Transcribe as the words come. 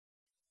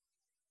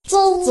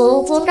Question,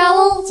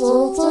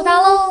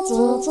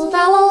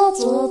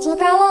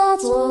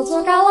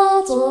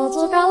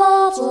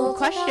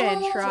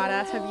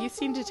 Sharada. Have you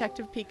seen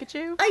Detective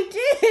Pikachu? I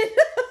did.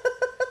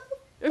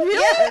 Really?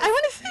 Yes. I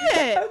want to see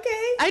it.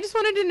 Okay. I just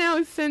wanted to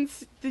know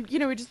since, we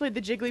just played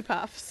the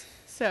Jigglypuffs,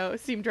 so it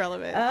seemed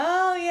relevant.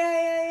 Oh,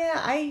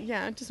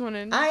 yeah. Just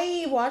wanted...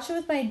 I watched it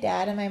with my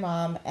dad and my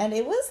mom, and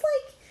it was,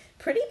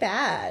 pretty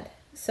bad.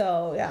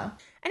 So, yeah.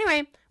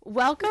 Anyway,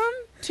 welcome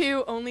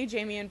to Only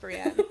Jamie and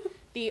Brienne,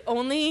 the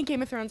only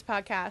Game of Thrones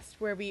podcast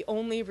where we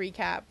only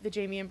recap the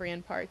Jamie and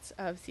Brienne parts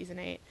of Season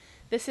 8.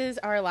 This is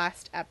our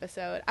last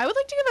episode. I would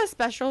like to give a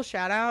special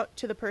shout out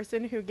to the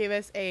person who gave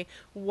us a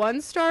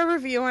 1-star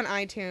review on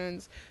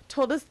iTunes,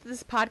 told us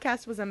this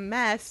podcast was a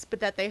mess, but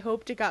that they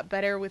hoped it got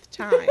better with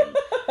time,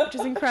 which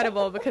is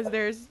incredible because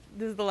this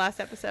is the last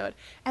episode.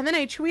 And then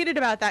I tweeted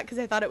about that because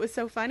I thought it was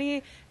so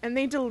funny, and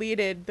they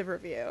deleted the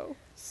review.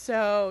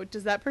 So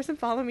does that person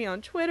follow me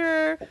on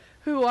Twitter?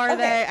 Who are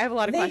they? I have a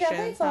lot of questions. They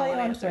definitely follow you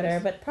on Twitter,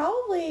 but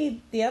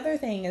probably the other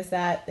thing is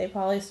that they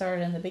probably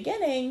started in the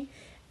beginning,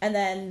 and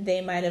then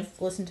they might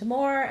have listened to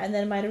more, and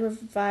then might have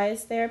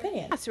revised their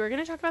opinion. Yeah, so we're going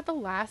to talk about the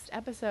last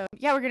episode.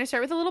 Yeah, we're going to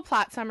start with a little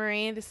plot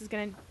summary. This is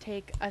going to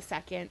take a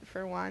second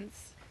for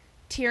once.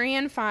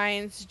 Tyrion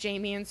finds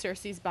Jaime and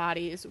Cersei's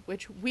bodies,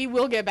 which we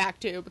will get back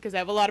to because I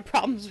have a lot of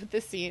problems with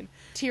this scene.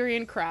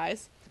 Tyrion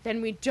cries.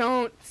 Then we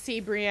don't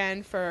see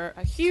Brienne for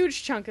a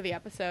huge chunk of the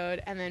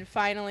episode, and then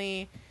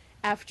finally,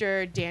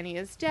 after Dany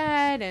is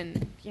dead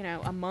and,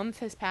 a month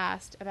has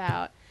passed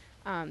about...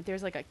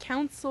 there's a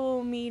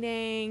council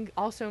meeting,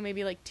 also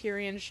maybe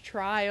Tyrion's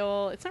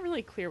trial. It's not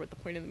really clear what the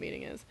point of the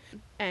meeting is.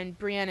 And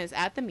Brienne is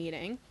at the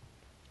meeting.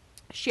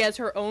 She has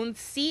her own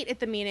seat at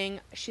the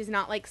meeting. She's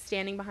not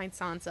standing behind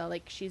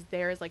Sansa. She's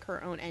there as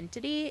her own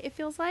entity, it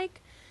feels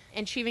like.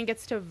 And she even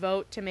gets to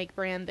vote to make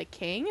Bran the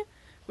king,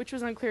 which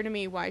was unclear to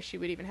me why she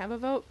would even have a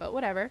vote, but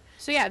whatever.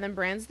 So yeah, then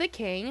Bran's the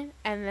king,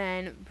 and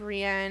then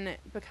Brienne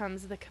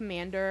becomes the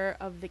commander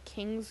of the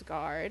King's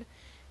Guard,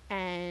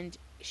 and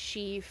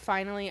she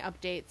finally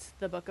updates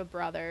the Book of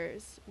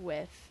Brothers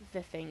with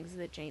the things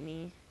that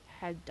Jaime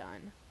had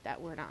done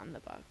that were not in the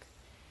book.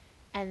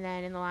 And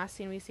then in the last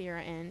scene we see her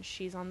in,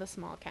 she's on the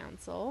small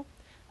council.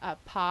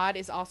 Pod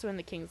is also in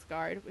the King's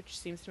Guard, which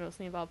seems to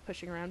mostly involve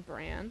pushing around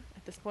Bran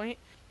at this point.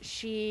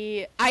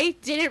 I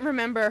didn't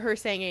remember her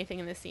saying anything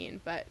in the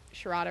scene, but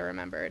Sharada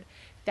remembered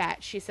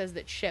that she says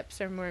that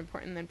ships are more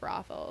important than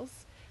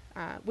brothels.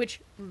 Which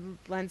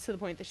lends to the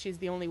point that she's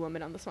the only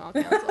woman on the small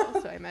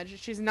council. So I imagine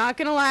she's not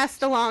going to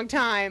last a long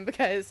time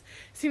because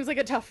it seems like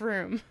a tough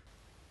room.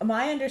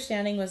 My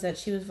understanding was that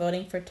she was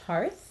voting for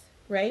Tarth,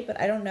 right?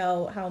 But I don't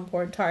know how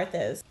important Tarth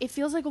is. It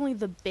feels like only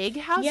the big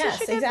houses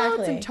should get exactly.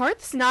 votes, and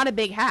Tarth's not a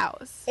big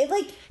house.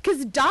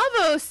 Because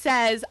Davos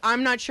says,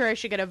 I'm not sure I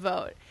should get a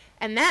vote.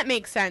 And that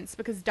makes sense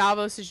because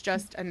Davos is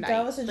just a knight.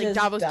 Davos is just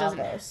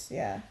Davos,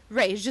 yeah.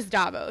 Right, it's just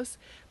Davos.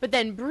 But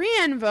then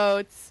Brienne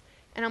votes,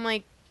 and I'm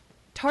like,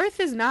 Tarth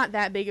is not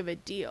that big of a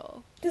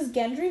deal. Does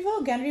Gendry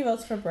vote? Gendry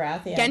votes for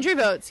Baratheon. Gendry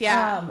votes,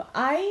 yeah.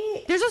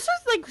 There's also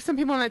some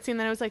people on that scene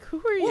that I was like,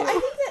 who are you? Well, I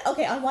think that,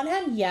 okay, on one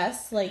hand,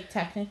 yes,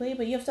 technically,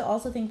 but you have to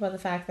also think about the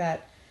fact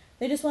that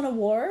they just won a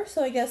war,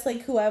 so I guess,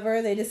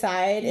 whoever they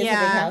decide is a big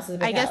house is a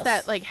big house. I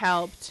guess that,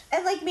 helped.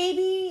 And,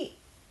 maybe,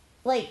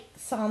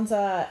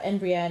 Sansa and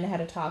Brienne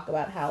had a talk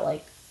about how,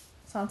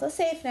 Sansa's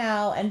safe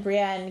now, and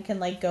Brienne can,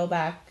 go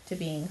back to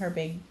being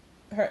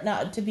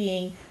to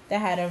being the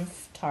head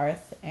of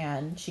Tarth,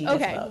 and she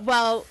gets vote.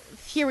 Well,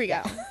 here we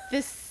go.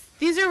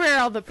 These are where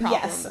all the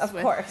problems of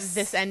course.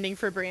 This ending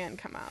for Brienne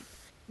come up.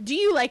 Do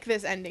you like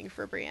this ending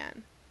for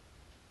Brienne?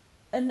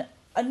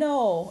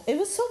 No. It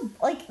was so,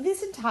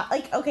 this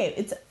entire, okay,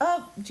 it's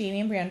a Jamie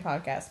and Brienne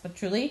podcast, but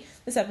truly,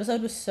 this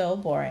episode was so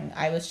boring.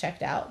 I was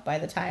checked out by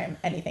the time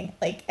anything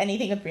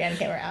with Brienne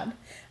came around.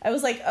 I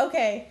was like,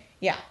 okay,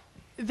 yeah.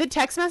 The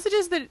text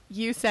messages that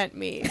you sent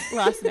me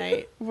last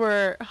night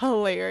were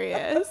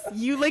hilarious.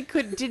 You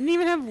didn't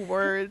even have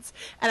words,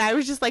 and I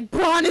was just like,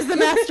 Bronn is the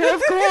master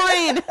of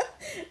coin. And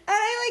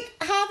I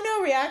have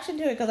no reaction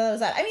to it because I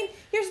was that. I mean,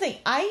 here's the thing.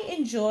 I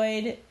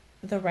enjoyed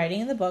the writing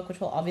in the book, which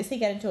we'll obviously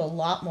get into a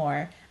lot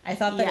more. I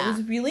thought that it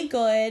was really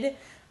good.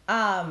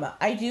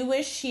 I do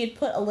wish she had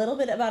put a little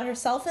bit about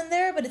herself in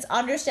there, but it's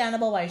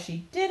understandable why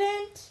she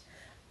didn't.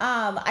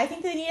 I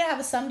think they need to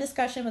have some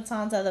discussion with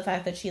Sansa, the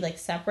fact that she,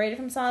 separated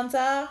from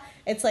Sansa.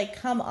 It's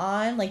come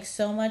on,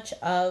 so much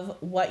of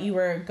what you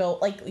were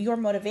your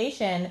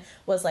motivation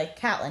was,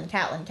 Catelyn,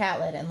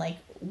 and,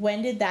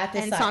 when did that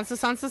decide? And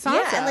Sansa.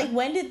 Yeah, and,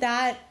 when did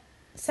that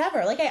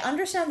sever? I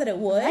understand that it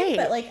would, right.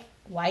 But,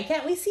 why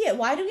can't we see it?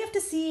 Why do we have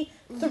to see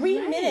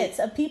 3 minutes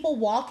of people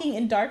walking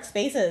in dark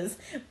spaces,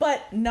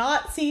 but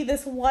not see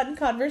this one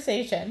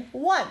conversation?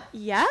 One.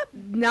 Yep.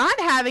 Not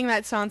having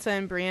that Sansa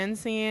and Brienne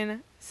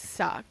scene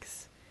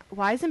sucks.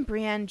 Why isn't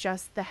Brienne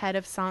just the head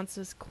of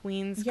Sansa's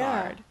Queen's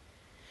Guard?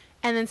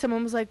 And then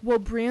someone was like, well,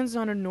 Brienne's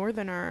not a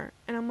northerner.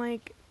 And I'm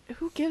like,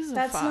 who gives a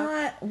fuck? That's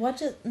not... What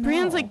just... No.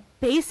 Brienne's,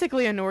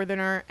 basically a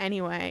northerner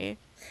anyway.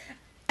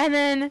 And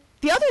then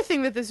the other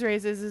thing that this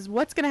raises is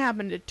what's going to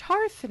happen to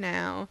Tarth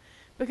now,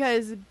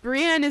 because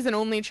Brienne is an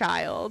only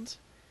child,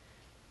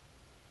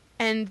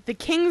 and the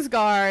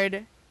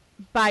Kingsguard,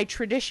 by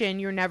tradition,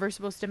 you're never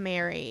supposed to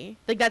marry.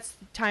 Like, that's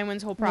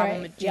Tywin's whole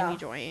problem with Jaime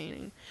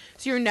joining.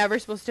 So you're never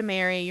supposed to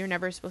marry, you're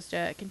never supposed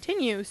to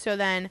continue. So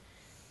then,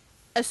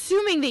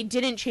 assuming they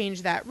didn't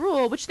change that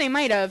rule, which they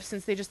might have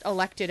since they just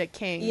elected a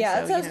king.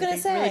 Yeah, that's what I was going to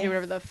say. They really do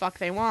whatever the fuck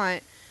they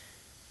want.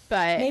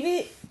 But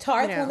maybe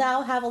Tarth will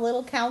now have a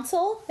little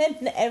council,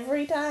 and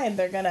every time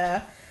they're going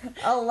to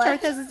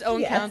elect... Tarth has its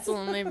own council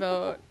and they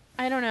vote.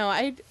 I don't know.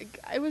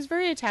 I was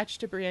very attached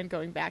to Brienne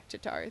going back to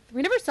Tarth.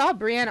 We never saw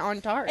Brienne on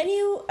Tarth. And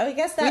I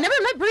guess that... We never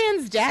met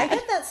Brienne's dad. I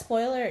guess that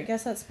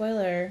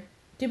spoiler...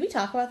 Did we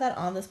talk about that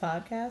on this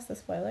podcast, the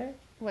spoiler?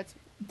 What's...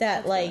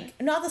 That, like...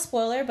 Not the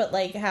spoiler, but,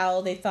 like, how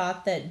they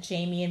thought that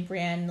Jaime and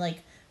Brienne,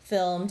 like,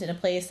 filmed in a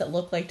place that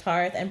looked like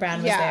Tarth, and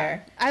Bran was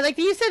there. I like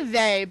that you said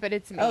they, but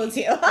it's me. Oh, it's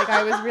you. Like,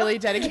 I was really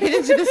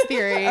dedicated to this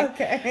theory.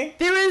 Okay.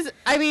 There was...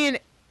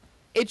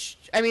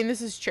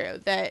 this is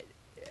true, that...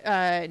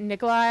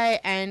 Nikolai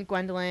and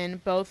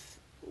Gwendolyn both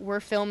were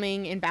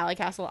filming in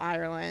Ballycastle,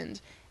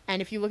 Ireland,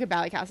 and if you look at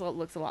Ballycastle, it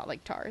looks a lot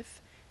like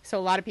Tarth. So a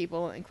lot of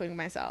people, including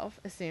myself,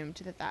 assumed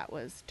that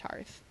was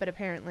Tarth. But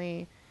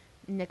apparently,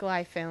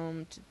 Nikolai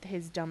filmed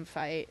his dumb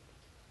fight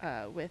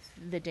with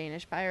the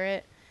Danish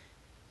pirate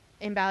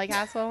in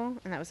Ballycastle,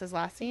 and that was his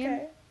last scene.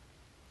 Okay.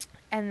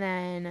 And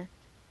then,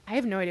 I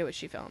have no idea what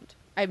she filmed.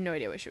 I have no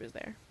idea why she was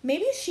there.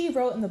 Maybe she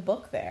wrote in the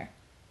book there.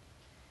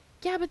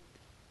 Yeah, but...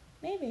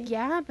 Maybe.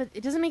 Yeah, but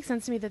it doesn't make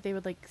sense to me that they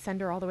would, like, send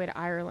her all the way to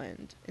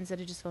Ireland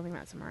instead of just filming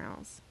that somewhere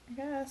else. I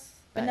guess.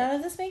 But none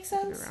of this makes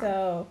sense,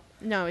 so...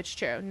 No, it's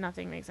true.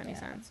 Nothing makes any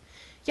sense.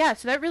 Yeah,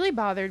 so that really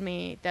bothered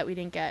me that we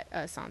didn't get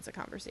a Sansa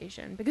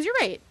conversation. Because you're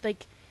right.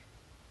 Like,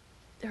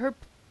 her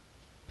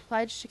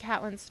pledge to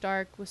Catelyn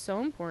Stark was so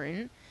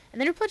important.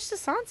 And then her pledge to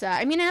Sansa.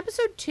 I mean, in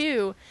episode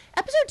 2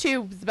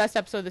 was the best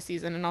episode of the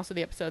season, and also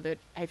the episode that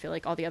I feel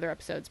like all the other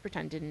episodes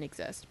pretend didn't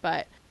exist.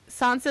 But...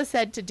 Sansa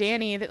said to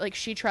Dany that, like,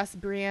 she trusts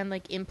Brienne,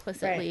 like,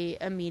 implicitly,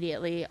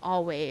 immediately,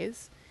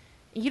 always.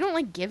 You don't,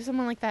 like, give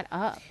someone like that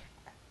up.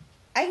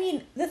 I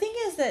mean, the thing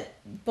is that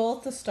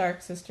both the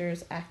Stark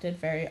sisters acted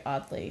very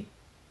oddly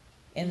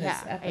in this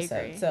episode. I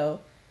agree.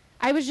 So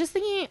I was just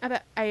thinking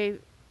about... I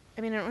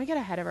mean, I don't want to get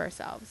ahead of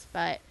ourselves,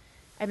 but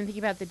I've been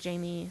thinking about the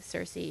Jaime,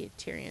 Cersei,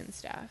 Tyrion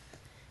stuff.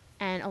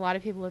 And a lot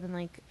of people have been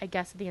like, I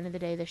guess at the end of the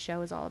day, the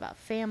show is all about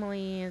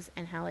families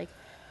and how, like,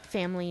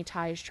 family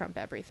ties trump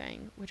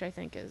everything, which I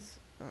think is...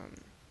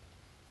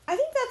 I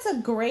think that's a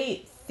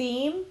great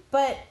theme,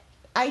 but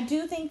I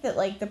do think that,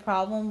 like, the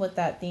problem with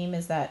that theme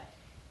is that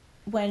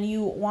when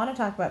you want to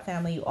talk about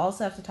family, you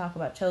also have to talk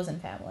about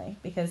chosen family,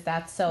 because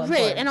that's so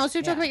important. Right, and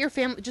also talk about your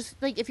family.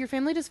 Just, like, if your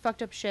family does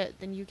fucked up shit,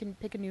 then you can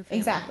pick a new family.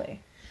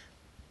 Exactly.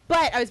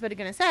 But I was going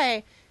to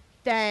say,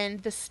 then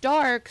the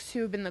Starks,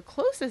 who have been the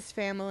closest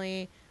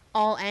family,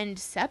 all end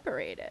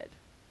separated.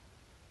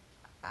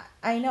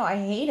 I know, I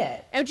hate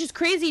it. Which is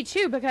crazy,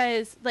 too,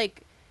 because,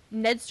 like,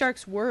 Ned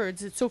Stark's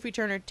words that Sophie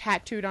Turner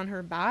tattooed on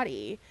her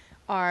body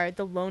are,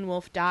 the lone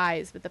wolf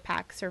dies, but the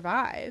pack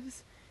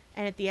survives.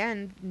 And at the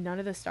end, none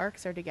of the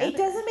Starks are together. It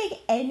doesn't make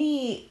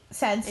any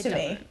sense to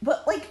me.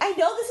 But, like, I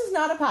know this is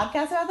not a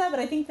podcast about that, but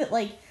I think that,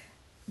 like,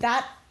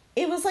 that,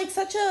 it was, like,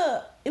 such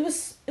a, it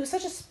was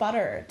such a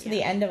sputter to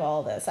the end of all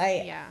of this.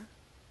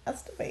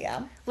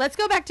 Let's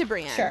go back to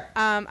Brienne. Sure.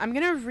 I'm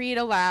going to read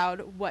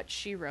aloud what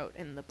she wrote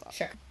in the book.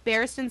 Sure.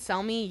 Barristan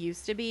Selmy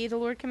used to be the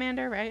Lord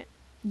Commander, right?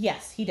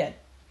 Yes, he did.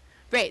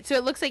 Right. So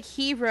it looks like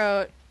he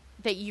wrote,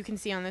 that you can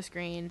see on the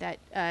screen, that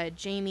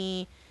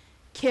Jaime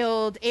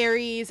killed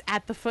Aerys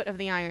at the foot of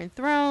the Iron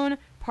Throne,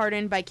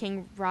 pardoned by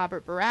King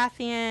Robert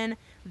Baratheon,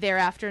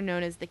 thereafter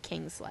known as the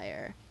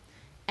Kingslayer.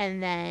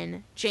 And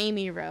then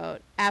Jaime wrote,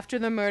 after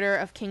the murder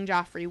of King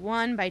Joffrey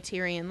I by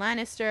Tyrion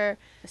Lannister,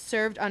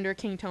 served under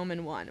King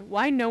Tommen I.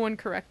 Why no one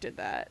corrected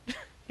that?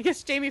 I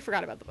guess Jaime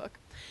forgot about the book.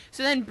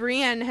 So then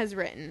Brienne has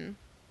written,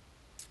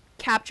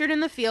 captured in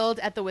the field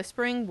at the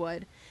Whispering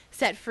Wood,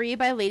 set free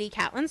by Lady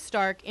Catelyn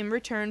Stark in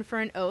return for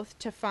an oath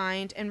to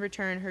find and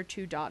return her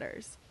 2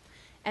 daughters.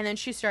 And then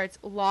she starts,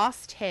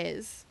 lost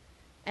his,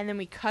 and then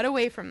we cut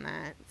away from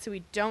that, so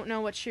we don't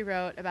know what she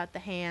wrote about the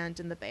hand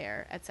and the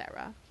bear,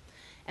 etc.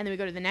 And then we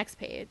go to the next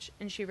page,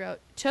 and she wrote,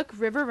 took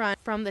River Run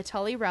from the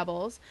Tully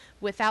rebels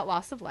without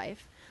loss of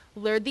life,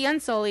 lured the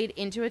Unsullied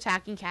into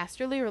attacking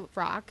Casterly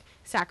Rock,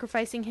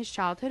 sacrificing his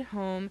childhood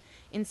home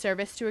in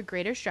service to a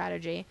greater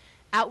strategy,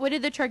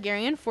 outwitted the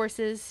Targaryen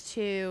forces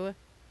to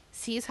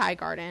seize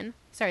Highgarden.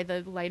 Sorry,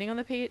 the lighting on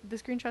the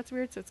screenshot's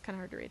weird, so it's kind of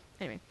hard to read.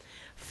 Anyway,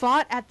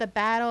 fought at the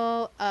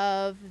Battle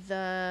of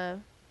the...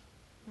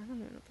 I don't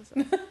even know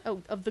what this is.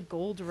 Oh, of the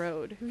Gold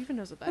Road. Who even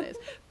knows what that is?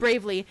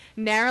 Bravely,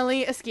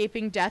 narrowly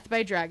escaping death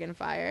by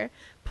dragonfire,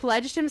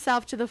 pledged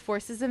himself to the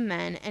forces of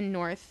men and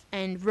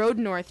rode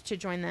north to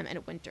join them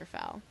at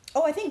Winterfell.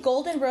 Oh, I think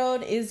Golden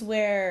Road is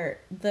where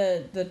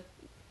the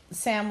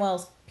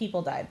Samwell's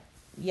people died.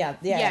 Yeah.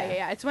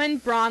 It's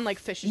when Bronn, like,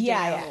 fishes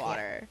down out of the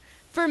water.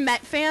 For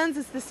Met fans,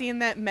 it's the scene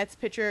that Mets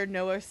pitcher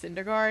Noah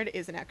Syndergaard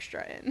is an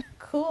extra in.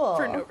 Cool.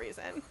 For no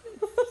reason.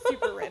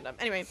 Super random.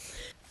 Anyway,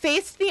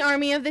 faced the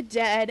army of the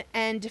dead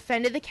and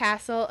defended the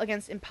castle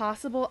against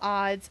impossible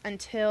odds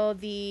until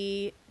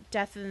the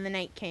death of the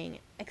Night King.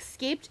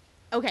 Escaped.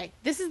 Okay,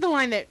 this is the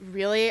line that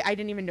really I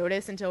didn't even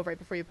notice until right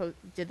before you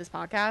did this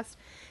podcast.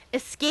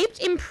 Escaped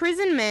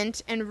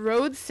imprisonment and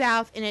rode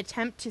south in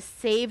attempt to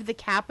save the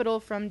capital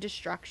from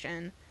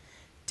destruction.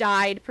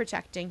 Died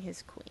protecting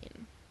his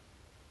queen.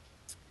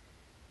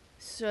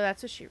 So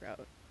that's what she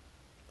wrote.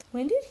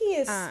 When did he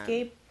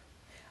escape?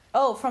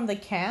 From the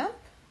camp?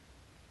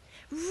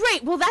 Right.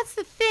 Well, that's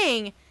the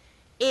thing,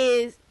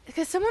 is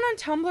because someone on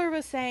Tumblr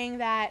was saying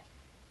that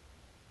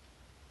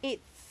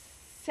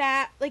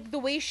like the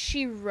way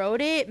she wrote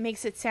it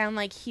makes it sound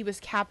like he was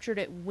captured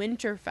at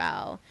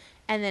Winterfell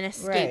and then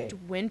escaped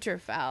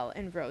Winterfell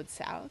and rode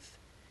south.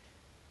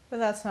 But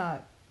that's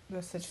not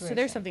the situation. So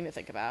there's something to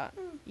think about.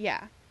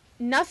 Yeah.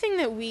 Nothing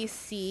that we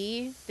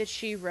see that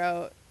she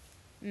wrote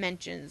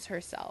mentions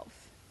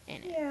herself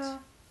in it. Yeah.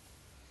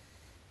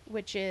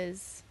 Which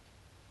is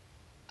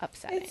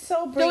upsetting. It's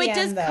so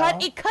Brienne,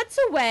 it cuts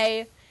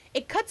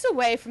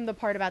away from the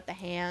part about the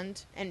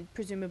hand and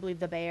presumably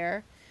the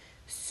bear.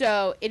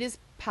 So it is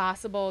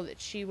possible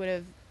that she would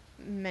have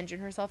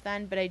mentioned herself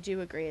then, but I do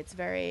agree it's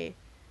very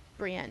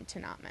Brienne to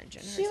not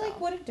mention herself.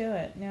 She wouldn't do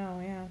it.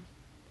 No, yeah.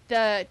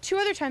 The 2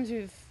 other times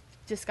we've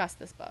discussed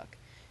this book,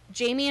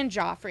 Jaime and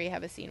Joffrey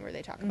have a scene where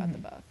they talk about the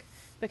book.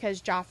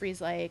 Because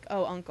Joffrey's like,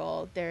 oh,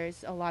 uncle,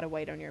 there's a lot of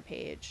white on your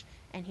page.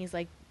 And he's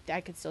like,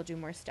 I could still do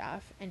more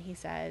stuff. And he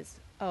says,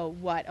 oh,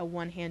 what, a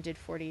one-handed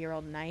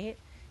 40-year-old knight?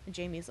 And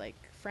Jaime's like,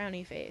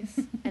 frowny face.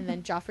 And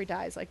then Joffrey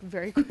dies,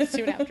 very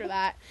soon after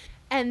that.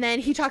 And then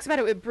he talks about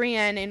it with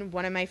Brienne in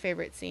one of my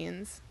favorite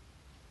scenes.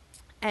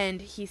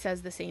 And he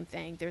says the same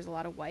thing. There's a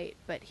lot of white,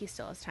 but he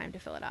still has time to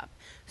fill it up.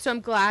 So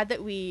I'm glad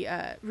that we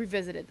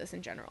revisited this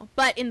in general.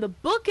 But in the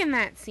book in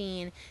that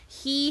scene,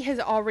 he has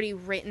already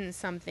written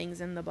some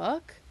things in the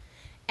book.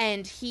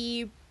 And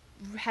he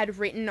had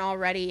written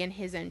already in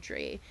his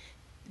entry,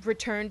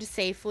 returned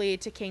safely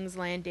to King's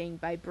Landing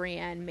by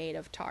Brienne, maid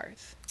of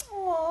Tarth.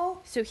 Aww.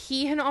 So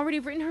he had already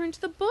written her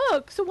into the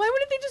book. So why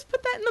wouldn't they just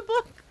put that in the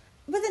book?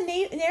 But the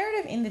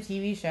narrative in the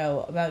TV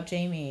show about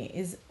Jaime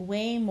is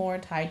way more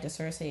tied to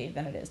Cersei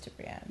than it is to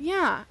Brienne.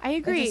 Yeah, I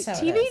agree.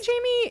 TV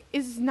Jaime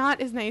is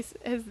not as nice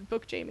as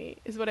book Jaime,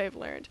 is what I've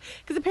learned.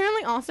 Because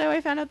apparently also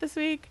I found out this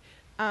week,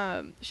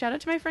 shout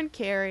out to my friend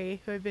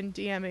Carrie, who I've been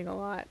DMing a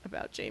lot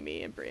about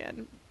Jaime and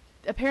Brienne.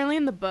 Apparently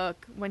in the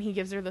book, when he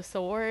gives her the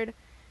sword,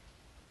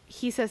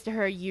 he says to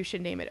her, you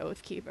should name it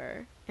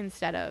Oathkeeper,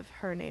 instead of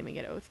her naming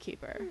it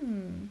Oathkeeper.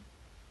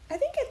 I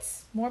think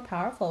it's more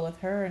powerful with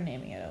her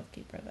naming it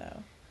Oathkeeper,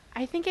 though.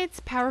 I think it's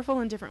powerful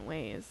in different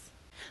ways.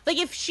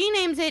 If she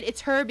names it,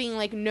 it's her being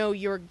like, no,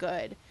 you're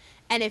good.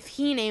 And if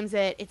he names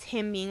it, it's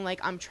him being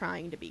like, I'm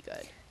trying to be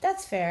good.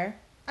 That's fair.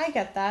 I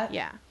get that.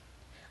 Yeah.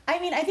 I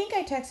mean, I think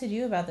I texted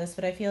you about this,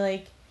 but I feel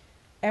like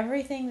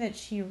everything that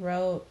she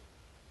wrote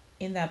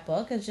in that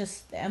book is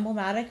just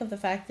emblematic of the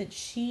fact that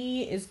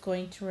she is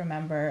going to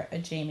remember a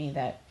Jaime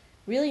that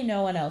really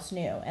no one else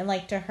knew. And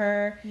to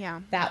her,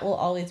 that will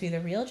always be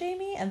the real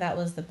Jaime, and that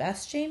was the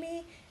best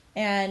Jaime.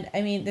 And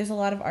I mean, there's a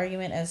lot of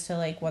argument as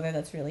to whether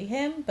that's really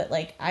him, but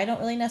I don't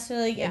really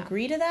necessarily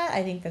agree to that.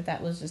 I think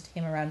that was just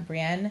him around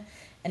Brienne,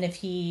 and if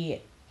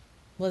he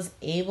was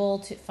able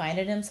to find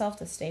it himself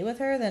to stay with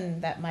her,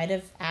 then that might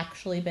have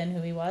actually been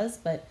who he was.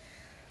 But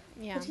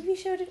the TV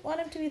show didn't want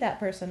him to be that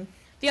person.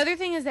 The other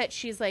thing is that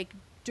she's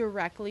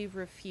directly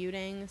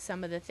refuting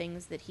some of the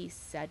things that he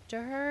said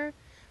to her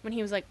when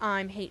he was like,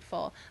 I'm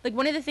hateful.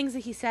 One of the things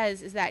that he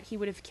says is that he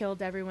would have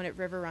killed everyone at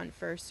Riverrun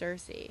for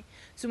Cersei.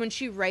 So when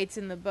she writes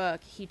in the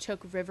book, he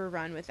took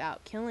Riverrun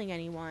without killing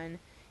anyone,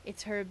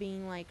 it's her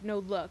being like, no,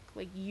 look,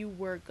 you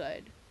were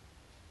good.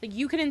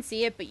 You couldn't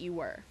see it, but you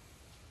were.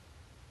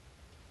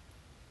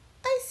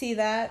 I see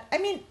that. I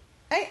mean,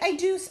 I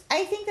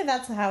think that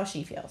that's how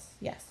she feels.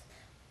 Yes.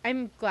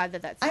 I'm glad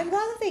that I'm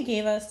glad that they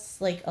gave us,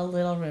 a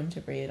little room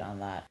to breathe on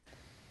that.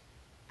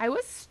 I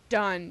was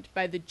stunned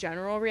by the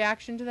general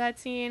reaction to that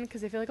scene,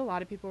 because I feel like a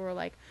lot of people were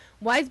like,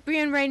 why is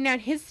Brienne writing down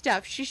his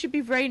stuff? She should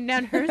be writing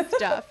down her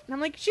stuff. And I'm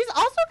like, she's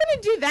also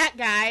going to do that,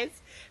 guys.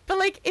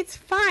 But, it's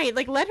fine.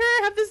 Let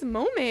her have this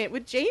moment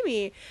with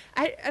Jaime.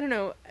 I don't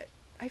know.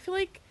 I feel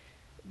like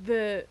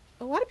a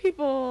lot of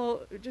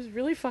people just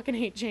really fucking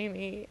hate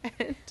Jaime.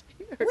 And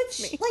it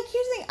hurts me. Here's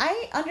the thing.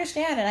 I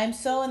understand, and I'm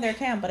so in their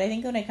camp, but I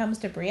think when it comes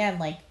to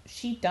Brienne,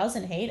 she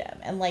doesn't hate him.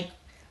 And,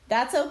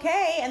 that's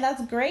okay, and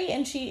that's great,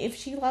 and if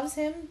she loves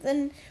him,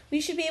 then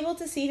we should be able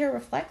to see her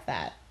reflect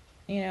that,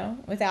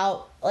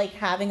 without,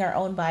 having our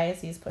own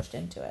biases pushed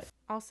into it.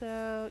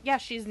 Also, yeah,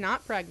 she's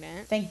not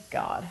pregnant. Thank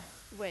God.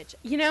 Which,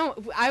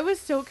 I was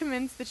so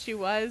convinced that she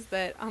was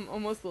that I'm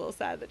almost a little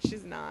sad that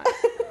she's not.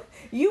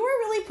 You were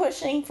really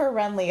pushing for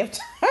Renly of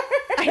Tarth.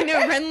 I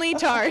know, Renly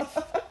Tarth.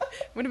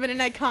 Would have been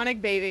an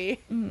iconic baby.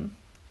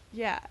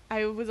 Yeah,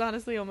 I was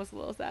honestly almost a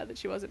little sad that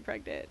she wasn't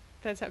pregnant.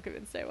 That's how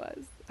convinced I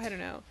was. I don't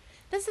know.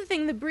 That's the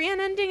thing. The Brienne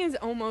ending is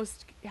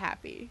almost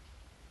happy.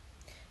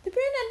 The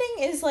Brienne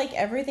ending is, like,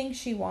 everything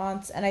she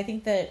wants, and I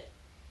think that,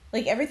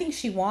 like, everything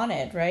she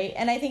wanted, right?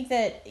 And I think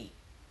that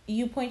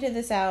you pointed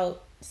this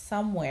out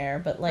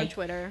somewhere, but, like... On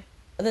Twitter.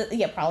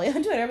 Probably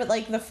on Twitter, but,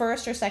 like, the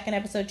first or second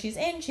episode she's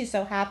in, she's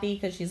so happy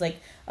because she's, like,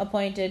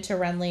 appointed to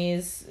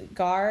Renly's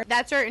guard.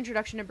 That's her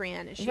introduction to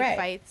Brienne, is she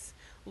fights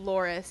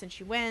Loras, and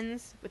she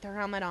wins with her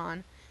helmet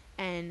on,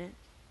 and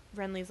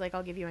Renly's like,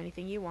 I'll give you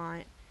anything you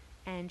want,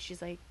 and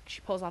she's like,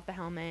 she pulls off the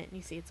helmet, and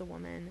you see it's a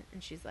woman,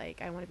 and she's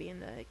like, I want to be in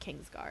the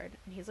King's Guard,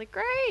 and he's like,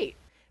 great!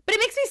 But it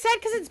makes me sad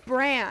because it's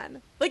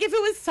Bran. Like, if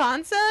it was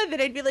Sansa,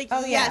 then I'd be like,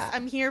 yes,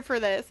 I'm here for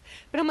this.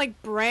 But I'm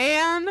like,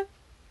 Bran?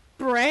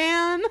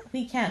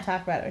 We can't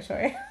talk about it,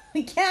 Victoria.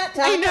 We can't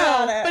talk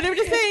about it. But I'm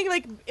just saying,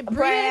 like,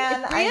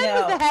 Bran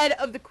was the head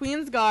of the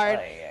Queen's Guard,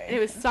 and it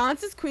was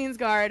Sansa's Queen's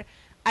Guard,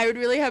 I would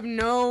really have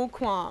no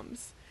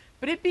qualms.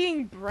 But it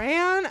being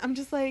Bran, I'm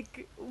just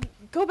like,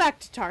 go back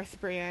to Tarth,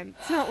 Bran.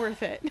 It's not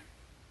worth it.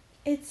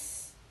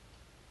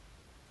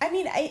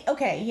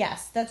 Okay,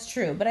 yes, that's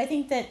true. But I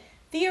think that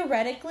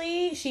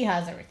theoretically, she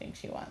has everything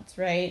she wants,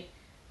 right?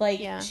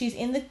 Like, she's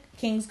in the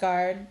King's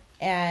Guard,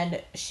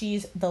 and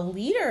she's the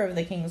leader of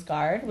the King's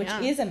Guard, which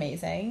is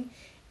amazing.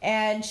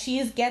 And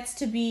she gets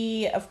to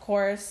be, of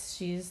course,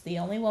 she's the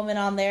only woman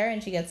on there,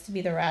 and she gets to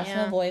be the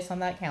rational voice on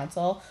that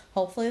council.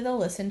 Hopefully they'll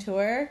listen to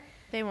her.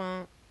 They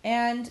won't.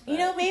 And, you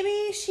know,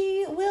 maybe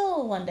she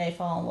will one day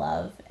fall in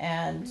love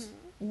and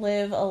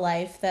live a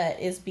life that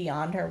is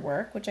beyond her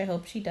work, which I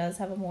hope she does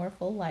have a more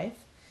full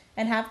life,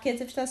 and have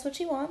kids if that's what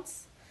she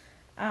wants.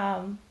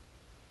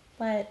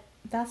 But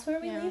that's where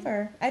we leave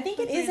her. I think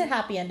it is a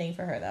happy ending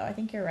for her, though. I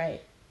think you're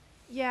right.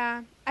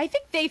 Yeah. I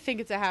think they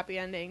think it's a happy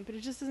ending, but it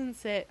just doesn't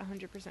sit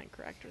 100%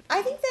 correct with me.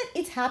 I think that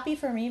it's happy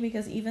for me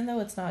because even though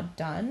it's not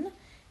done,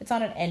 it's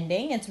not an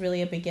ending, it's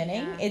really a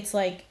beginning. Yeah. It's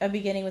like a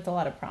beginning with a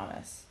lot of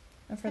promise.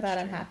 And for that,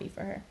 I'm happy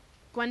for her.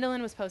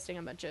 Gwendolyn was posting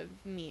a bunch of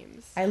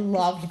memes. I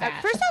loved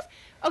that. First off,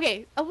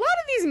 okay, a lot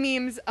of these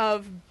memes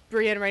of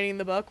Brienne writing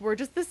the book were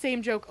just the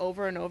same joke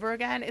over and over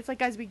again. It's like,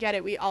 guys, we get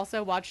it. We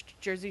also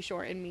watched Jersey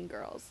Shore and Mean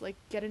Girls. Like,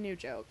 get a new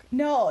joke.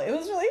 No, it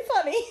was really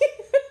funny.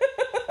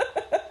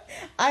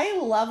 I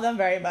love them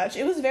very much.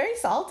 It was very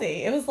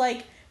salty. It was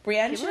like,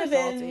 Brienne should have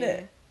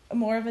been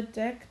more of a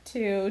dick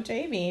to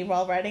Jaime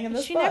while writing in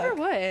this book. She never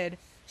would.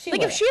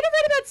 If she had to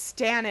write about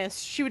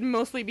Stannis, she would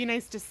mostly be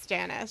nice to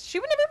Stannis. She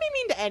would never be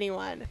mean to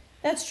anyone.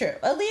 That's true.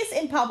 At least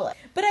in public.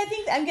 But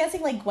I'm guessing,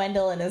 like,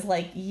 Gwendolyn is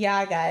like,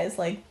 yeah, guys,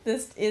 like,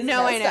 this is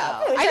No, I know.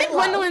 Up,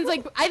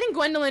 I think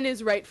Gwendolyn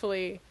is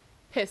rightfully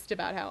pissed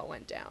about how it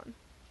went down.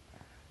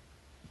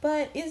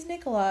 But is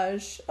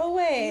Nikolaj? Oh,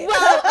 wait.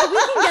 Well,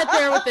 we can get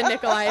there with the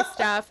Nikolaj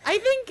stuff. I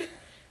think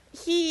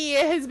he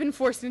has been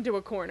forced into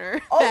a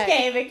corner.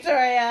 Okay,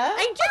 Victoria.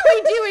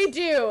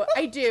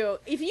 I do.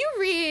 If you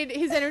read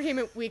his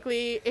Entertainment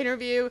Weekly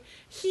interview,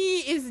 he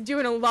is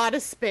doing a lot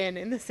of spin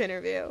in this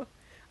interview.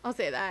 I'll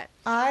say that.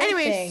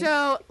 Anyway,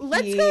 so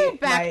let's go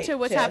back to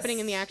what's happening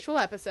in the actual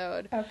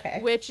episode.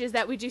 Okay. Which is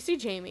that we do see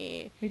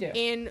Jaime. We do.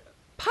 In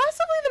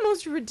possibly the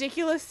most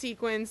ridiculous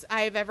sequence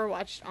I've ever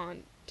watched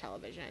on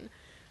television.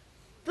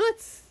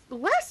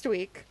 Last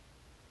week,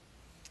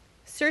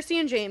 Cersei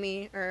and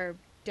Jaime are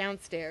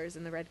downstairs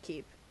in the Red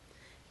Keep,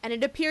 and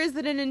it appears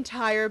that an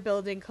entire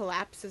building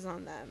collapses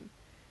on them,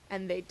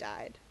 and they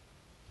died.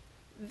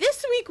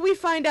 This week we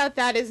find out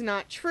that is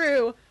not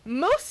true.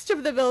 Most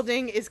of the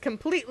building is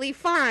completely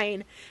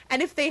fine,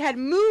 and if they had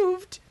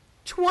moved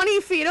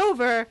 20 feet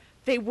over,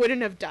 they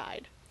wouldn't have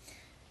died.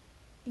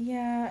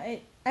 Yeah,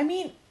 I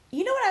mean,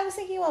 you know what I was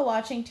thinking while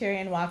watching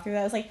Tyrion walk through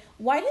that? I was like,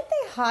 why did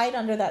they hide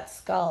under that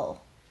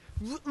skull?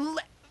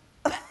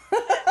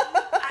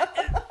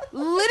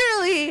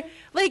 Literally,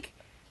 like,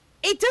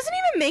 it doesn't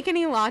even make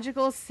any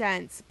logical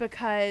sense,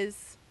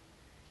 because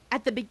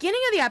at the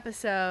beginning of the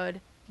episode,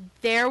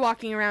 they're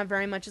walking around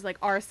very much as, like,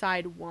 our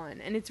side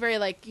won. And it's very,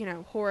 like, you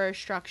know,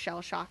 horror-struck,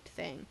 shell-shocked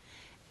thing.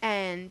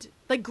 And,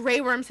 like,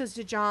 Grey Worm says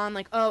to Jon,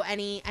 like, oh,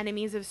 any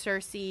enemies of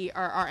Cersei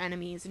are our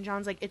enemies. And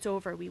Jon's like, it's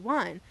over, we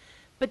won.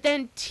 But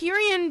then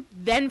Tyrion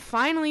then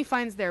finally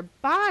finds their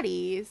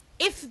bodies.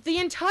 If the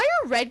entire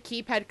Red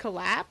Keep had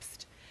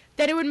collapsed,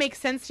 then it would make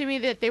sense to me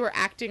that they were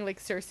acting like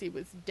Cersei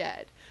was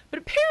dead. But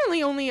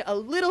apparently only a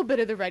little bit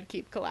of the Red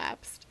Keep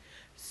collapsed.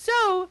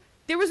 So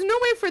there was no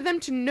way for them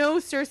to know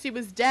Cersei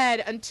was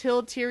dead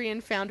until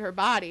Tyrion found her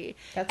body.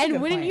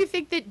 And wouldn't you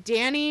think that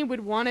Dany would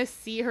want to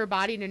see her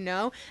body to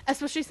know?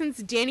 Especially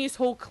since Dany's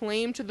whole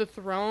claim to the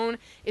throne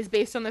is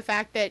based on the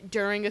fact that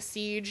during a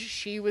siege,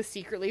 she was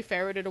secretly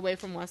ferreted away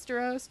from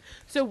Westeros.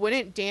 So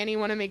wouldn't Dany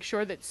want to make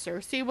sure that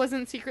Cersei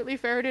wasn't secretly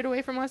ferreted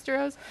away from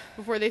Westeros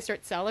before they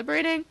start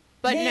celebrating?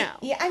 But no.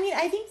 Yeah, I mean,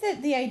 I think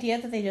that the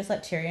idea that they just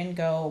let Tyrion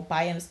go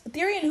by him...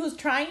 Tyrion, who's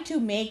trying to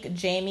make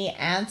Jaime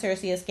and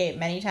Cersei escape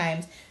many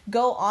times,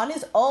 go on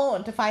his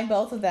own to find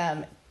both of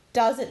them,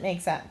 doesn't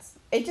make sense.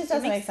 It just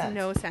doesn't make sense.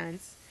 No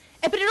sense.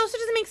 But it also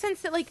doesn't make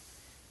sense that, like,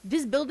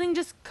 this building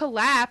just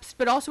collapsed,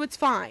 but also it's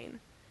fine.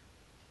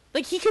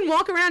 Like, he can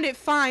walk around it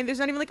fine. There's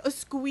not even, like, a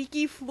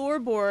squeaky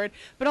floorboard,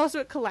 but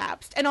also it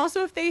collapsed. And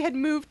also, if they had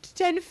moved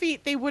 10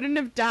 feet, they wouldn't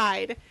have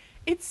died.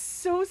 It's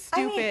so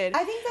stupid.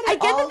 I think that I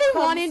get that they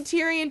wanted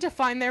Tyrion to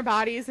find their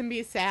bodies and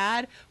be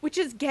sad, which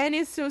again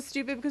is so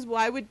stupid because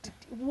why would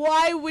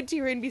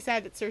Tyrion be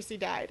sad that Cersei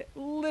died?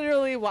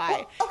 Literally,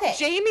 why? Well, okay.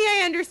 Jaime,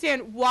 I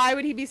understand. Why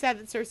would he be sad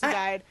that Cersei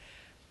died?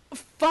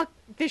 Fuck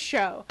this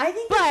show. I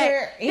think, but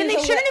then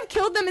they shouldn't have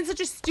killed them in such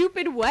a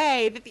stupid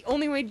way that the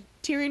only way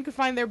Tyrion could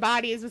find their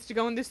bodies was to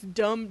go on this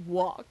dumb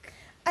walk.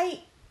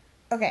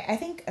 Okay, I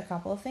think a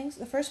couple of things.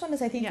 The first one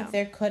is I think that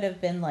there could have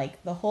been,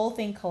 like, the whole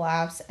thing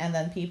collapse and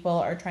then people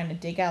are trying to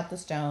dig out the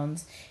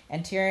stones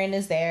and Tyrion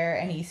is there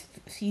and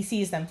he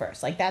sees them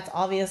first. Like, that's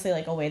obviously,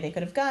 like, a way they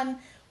could have gone.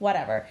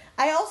 Whatever.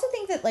 I also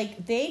think that,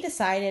 like, they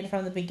decided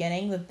from the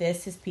beginning that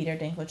this is Peter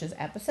Dinklage's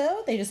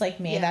episode. They just,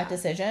 like, made that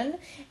decision.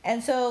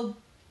 And so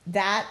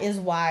that is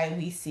why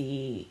we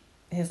see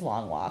his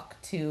long walk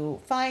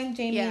to find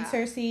Jaime and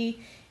Cersei.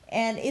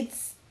 And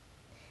it's...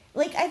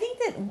 Like, I think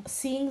that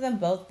seeing them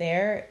both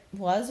there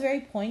was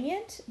very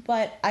poignant,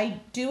 but I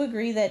do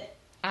agree that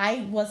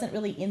I wasn't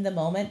really in the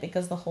moment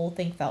because the whole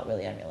thing felt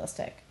really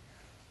unrealistic.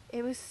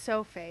 It was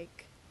so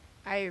fake.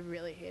 I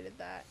really hated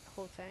that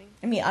whole thing.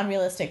 I mean,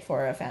 unrealistic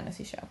for a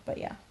fantasy show, but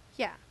yeah.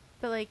 Yeah,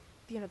 but, like,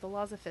 you know, the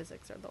laws of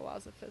physics are the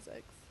laws of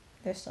physics.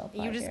 They're still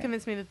applied You just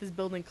convinced me that this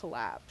building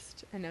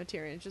collapsed, and now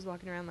Tyrion's just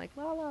walking around like,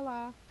 la, la,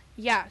 la.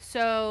 Yeah,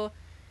 so...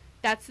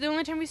 That's the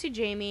only time we see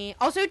Jaime.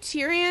 Also,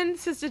 Tyrion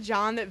says to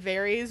Jon that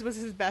Varys was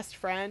his best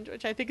friend,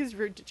 which I think is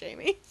rude to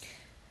Jaime.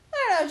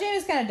 I don't know.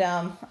 Jaime's kind of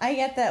dumb. I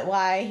get that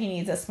why he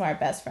needs a smart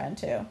best friend,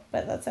 too.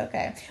 But that's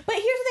okay. But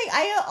here's the thing.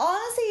 I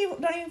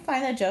honestly don't even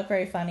find that joke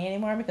very funny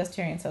anymore because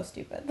Tyrion's so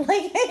stupid.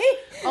 Like,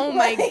 oh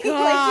my god. Like,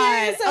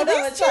 Tyrion's so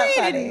dumb, it's not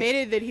funny. Tyrion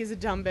admitted that he's a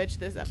dumb bitch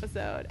this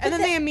episode. And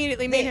then they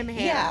immediately made him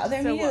hand. Yeah,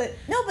 they immediately...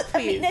 No, but I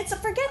mean,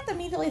 forget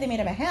immediately they made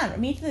him a hand.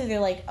 Immediately they're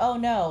like, oh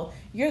no,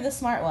 you're the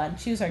smart one.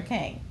 Choose our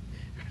king.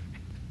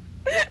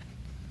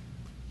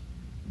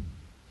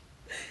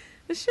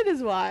 This shit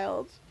is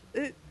wild.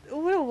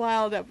 What a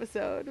wild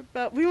episode.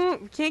 But we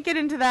can't get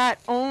into that.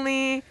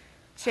 Only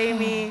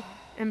Jaime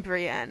and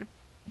Brienne.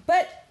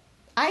 But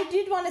I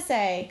did want to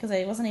say, because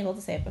I wasn't able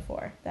to say it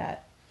before,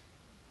 that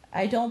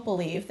I don't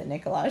believe that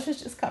Nikolaj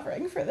is just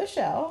covering for the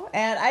show.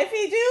 And I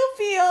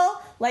do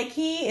feel like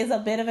he is a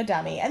bit of a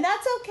dummy. And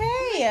that's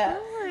okay.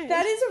 Oh,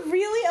 that is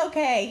really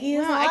okay. He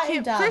is not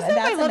dumb. First and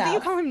I love that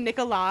you call him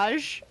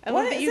Nikolaj. I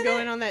love that you go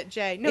in on that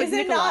J. No, it's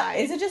Nikolai.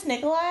 Is it just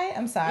Nikolai?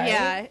 I'm sorry.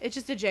 Yeah, it's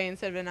just a J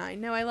instead of an I.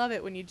 No, I love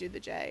it when you do the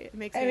J. It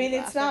makes me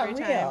laugh it's not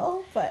every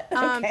real, time. But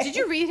okay. Did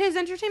you read his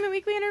Entertainment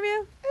Weekly interview?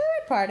 I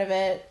read part of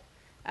it.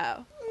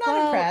 Oh.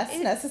 Not impressed,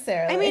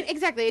 necessarily. I mean,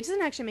 exactly. It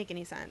doesn't actually make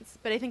any sense.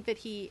 But I think that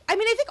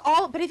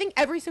I think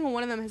every single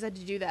one of them has had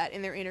to do that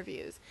in their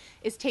interviews,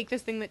 is take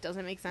this thing that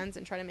doesn't make sense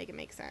and try to make it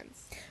make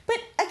sense. But,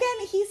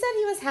 again, he said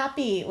he was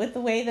happy with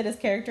the way that his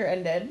character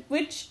ended,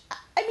 which,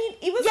 I mean,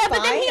 it was fine. Yeah,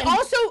 but then he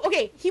also,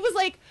 he was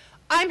like,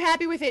 I'm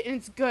happy with it and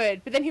it's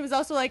good. But then he was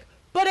also like,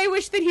 but I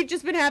wish that he'd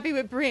just been happy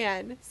with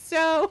Brienne.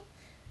 So,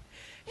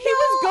 he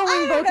was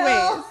going both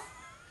ways.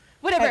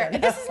 Whatever.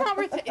 This is not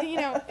worth it.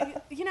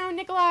 You know,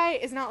 Nikolai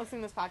is not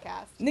listening to this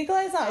podcast.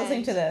 Nikolai is not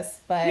listening to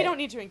this, but... We don't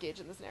need to engage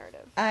in this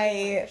narrative. My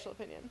official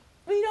opinion.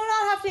 We do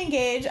not have to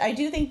engage. I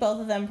do think both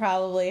of them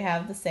probably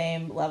have the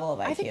same level of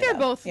IQ. I think they're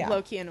both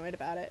low-key annoyed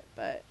about it,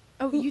 but...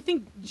 Oh, you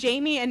think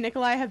Jaime and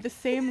Nikolai have the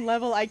same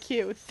level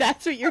IQ?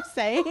 That's what you're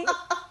saying?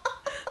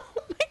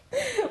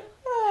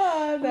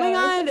 Oh my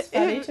god. It's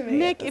funny to me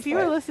Nick, if you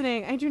are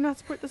listening, I do not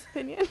support this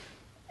opinion.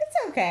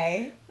 It's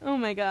okay. Oh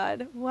my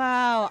god.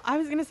 Wow. I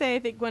was going to say I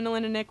think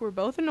Gwendolyn and Nick were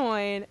both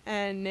annoyed,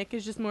 and Nick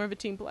is just more of a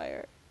team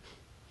player.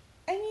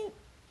 I mean,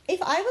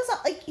 if I was,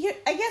 like,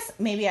 I guess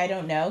maybe I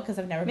don't know, because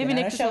I've never been on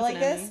a show like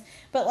this.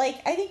 But,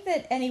 like, I think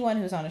that anyone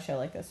who's on a show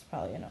like this is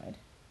probably annoyed.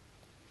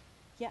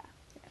 Yeah.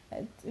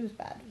 It was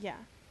bad. Yeah.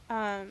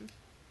 Right,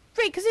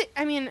 because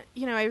I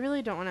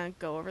really don't want to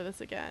go over this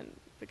again,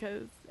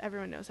 because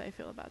everyone knows how I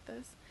feel about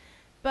this.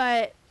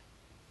 But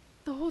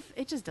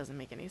it just doesn't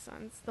make any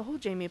sense. The whole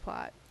Jaime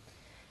plot.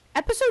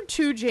 Episode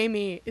 2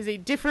 Jaime is a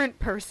different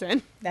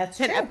person than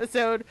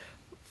episode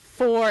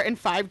 4 and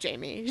 5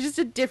 Jaime. He's just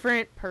a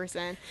different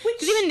person.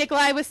 Because even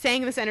Nikolai was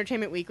saying in this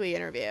Entertainment Weekly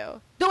interview.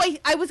 Though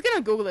I was going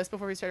to Google this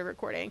before we started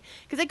recording.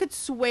 Because I could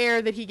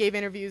swear that he gave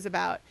interviews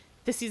about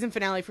the season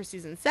finale for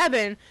season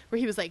 7, where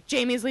he was like,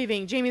 Jaime's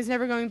leaving, Jaime's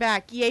never going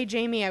back, yay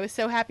Jaime, I was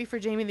so happy for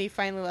Jaime that he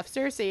finally left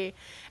Cersei.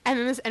 And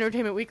in this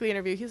Entertainment Weekly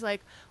interview, he's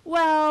like,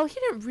 well, he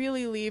didn't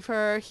really leave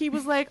her, he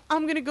was like,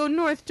 I'm gonna go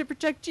north to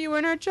protect you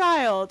and our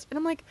child. And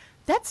I'm like,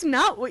 that's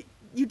not what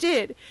you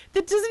did.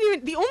 That doesn't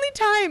even, the only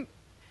time,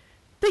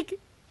 like,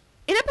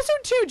 in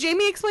episode 2,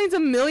 Jaime explains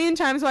 1,000,000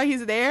 times why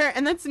he's there,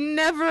 and that's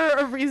never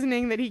a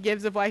reasoning that he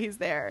gives of why he's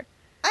there.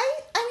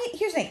 I mean,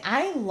 here's the thing.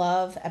 I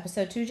love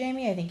episode 2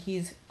 Jaime. I think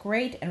he's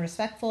great and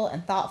respectful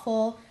and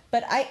thoughtful.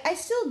 But I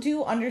still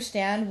do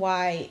understand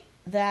why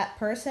that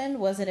person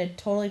was in a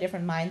totally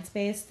different mind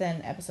space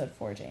than episode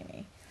 4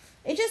 Jaime.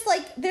 It just,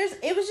 like,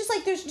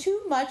 there's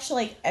too much,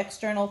 like,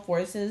 external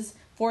forces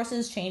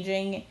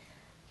changing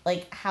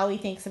like how he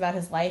thinks about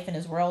his life and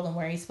his world and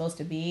where he's supposed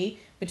to be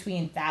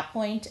between that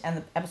point and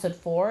the episode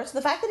 4. So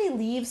the fact that he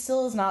leaves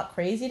still is not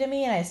crazy to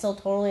me, and I still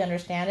totally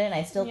understand it, and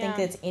I still think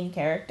that it's in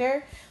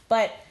character.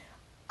 But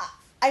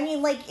I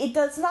mean, like, it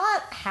does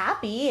not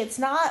happy. It's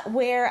not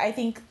where I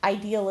think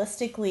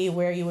idealistically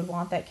where you would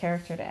want that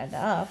character to end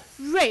up.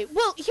 Right.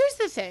 Well, here's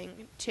the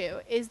thing too,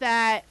 is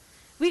that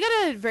we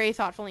got a very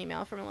thoughtful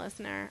email from a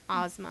listener,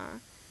 Ozma,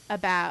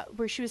 about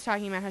where she was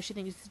talking about how she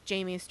thinks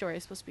Jamie's story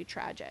is supposed to be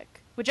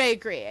tragic, which I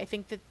agree. I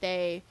think that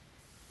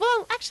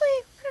well, actually,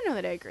 I don't know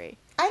that I agree.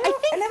 I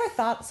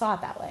never saw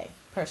it that way,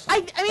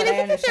 personally. I mean, I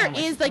think that there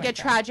is, like, a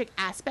tragic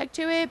aspect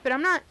to it, but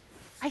I'm not...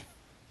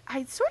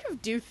 I sort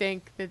of do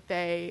think that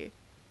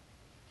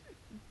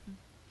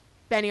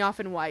Benioff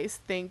and Weiss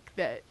think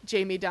that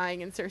Jamie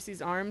dying in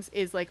Cersei's arms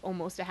is, like,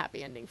 almost a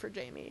happy ending for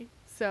Jamie.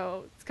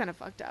 So, it's kind of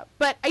fucked up.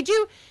 But I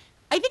think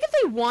if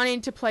they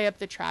wanted to play up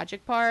the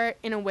tragic part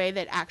in a way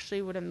that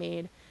actually would have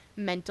made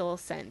mental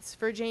sense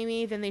for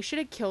Jamie, then they should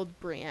have killed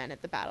Brienne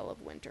at the Battle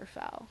of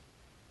Winterfell.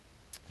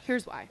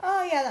 Here's why.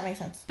 Oh, yeah, that makes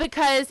sense.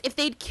 Because if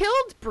they'd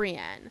killed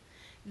Brienne,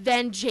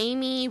 then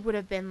Jamie would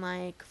have been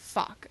like,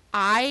 fuck,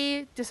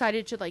 I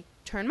decided to, like,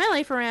 turn my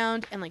life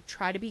around and, like,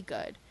 try to be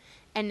good.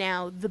 And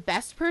now the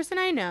best person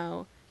I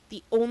know,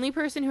 the only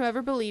person who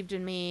ever believed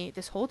in me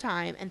this whole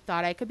time and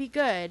thought I could be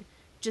good,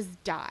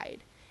 just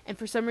died. And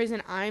for some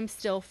reason, I'm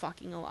still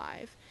fucking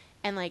alive.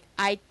 And, like,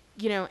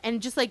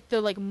 and just, like,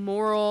 the, like,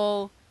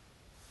 moral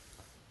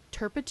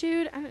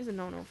turpitude. I don't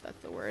know if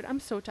that's the word. I'm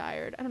so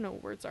tired. I don't know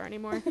what words are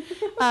anymore.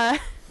 And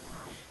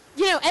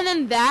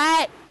then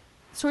that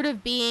sort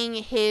of being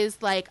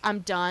his, like, I'm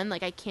done,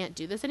 like, I can't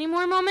do this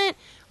anymore moment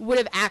would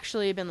have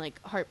actually been, like,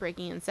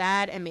 heartbreaking and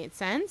sad and made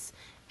sense,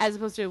 as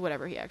opposed to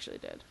whatever he actually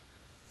did.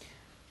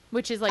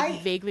 Which is,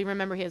 like, vaguely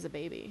remember he has a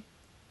baby.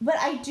 But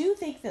I do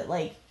think that,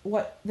 like,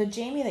 what the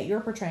Jamie that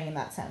you're portraying in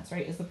that sense,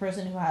 right, is the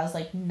person who has,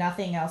 like,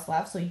 nothing else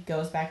left, so he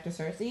goes back to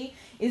Cersei,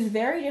 is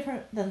very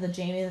different than the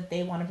Jamie that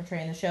they want to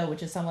portray in the show,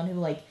 which is someone who,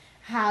 like,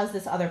 has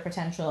this other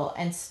potential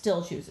and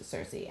still chooses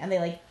Cersei. And they,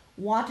 like,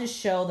 want to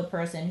show the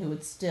person who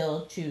would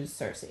still choose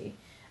Cersei.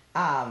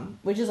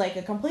 Which is, like,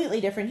 a completely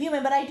different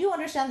human. But I do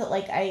understand that,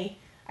 like, I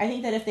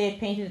think that if they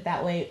had painted it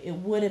that way, it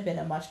would have been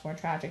a much more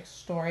tragic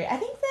story. I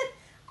think that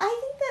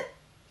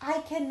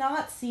I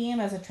cannot see him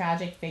as a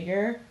tragic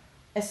figure,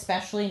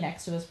 especially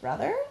next to his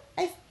brother,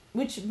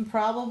 which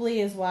probably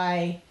is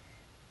why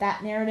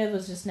that narrative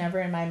was just never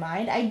in my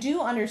mind. I do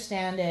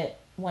understand it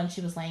when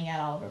she was laying out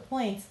all of her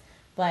points,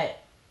 but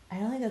I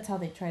don't think that's how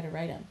they try to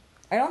write him.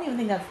 I don't even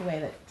think that's the way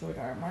that George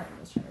R. R. Martin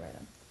was trying to write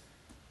him.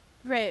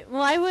 Right.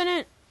 Well,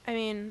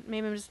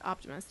 maybe I'm just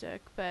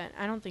optimistic, but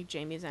I don't think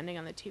Jamie's ending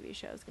on the TV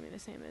show is going to be the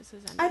same as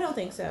his ending. I don't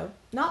think so.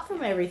 Not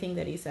from everything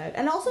that he said.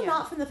 And also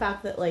not from the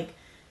fact that, like,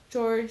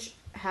 George,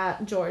 my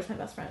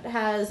best friend,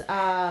 has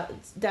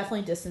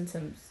definitely distanced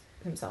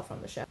himself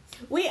from the show.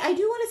 Wait, I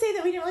do want to say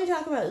that we didn't really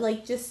talk about,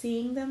 like, just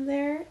seeing them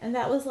there. And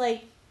that was,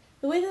 like,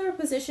 the way they were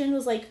positioned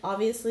was, like,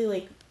 obviously,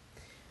 like,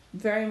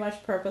 very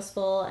much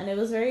purposeful. And it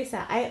was very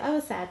sad. I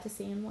was sad to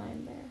see him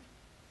lying there.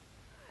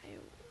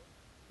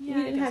 You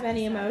didn't have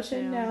any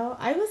emotion? Too. No?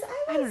 I was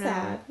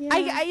sad.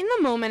 Yeah. In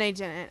the moment, I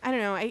didn't. I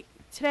don't know.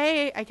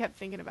 Today, I kept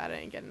thinking about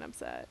it and getting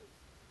upset.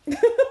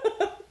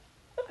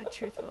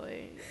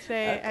 Truthfully.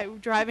 Today,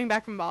 driving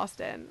back from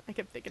Boston, I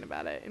kept thinking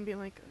about it and being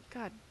like,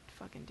 God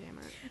fucking damn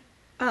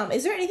it.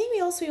 Is there anything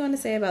else we want to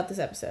say about this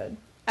episode?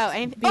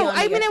 I just want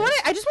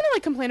to,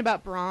 like, complain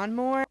about Bronn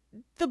more.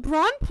 The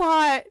Bronn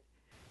plot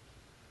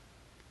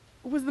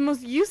was the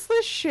most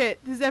useless shit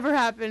that's ever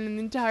happened in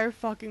the entire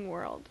fucking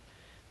world.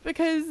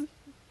 Because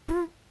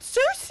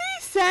Cersei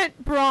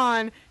sent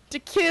Bronn to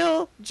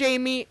kill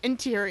Jamie and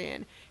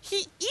Tyrion.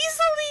 He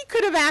easily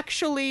could have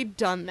actually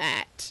done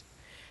that.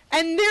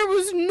 And there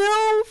was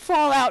no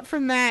fallout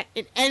from that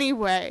in any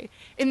way.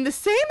 In the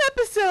same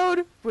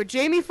episode where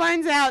Jamie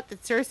finds out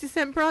that Cersei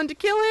sent Bronn to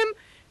kill him,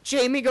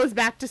 Jamie goes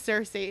back to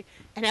Cersei.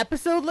 An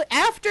episode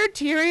after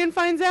Tyrion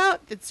finds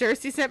out that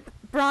Cersei sent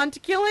Bronn to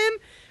kill him,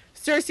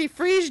 Cersei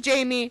frees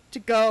Jamie to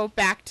go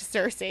back to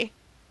Cersei.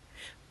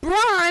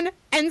 Bronn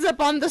ends up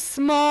on the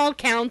small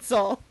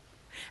council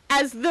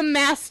as the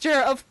master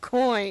of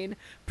coin,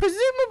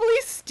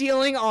 presumably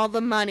stealing all the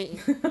money.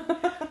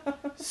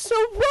 So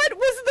what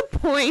was the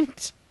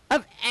point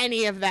of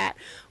any of that?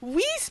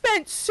 We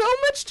spent so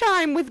much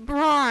time with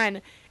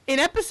Bronn in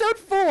episode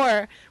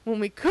 4 when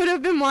we could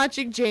have been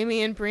watching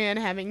Jamie and Brienne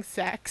having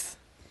sex.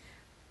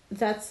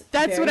 That's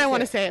what I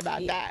want to say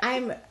about that.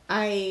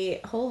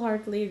 I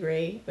wholeheartedly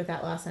agree with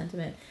that last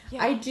sentiment.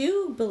 Yeah. I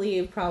do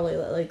believe probably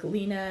like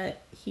Lena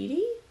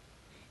Headey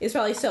is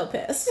probably so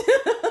pissed.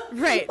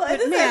 Right. But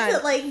the fact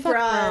that, like,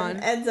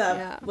 Bronn ends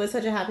up with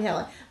such a happy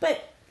headline.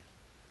 But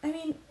I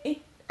mean,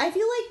 I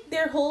feel like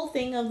their whole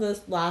thing of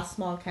this last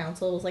small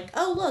council was like,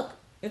 oh look,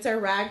 it's our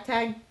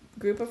ragtag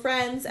group of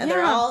friends and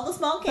they're all the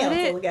small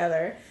council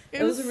together.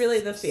 It was really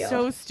the feel.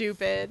 So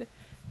stupid.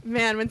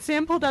 Man, when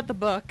Sam pulled out the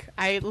book,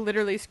 I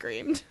literally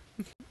screamed.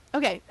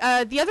 Okay,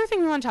 the other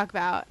thing we want to talk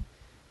about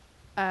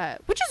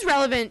which is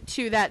relevant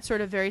to that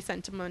sort of very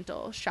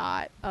sentimental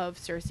shot of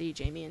Cersei,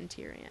 Jaime, and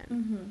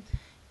Tyrion,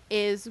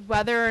 is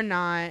whether or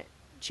not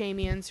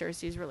Jaime and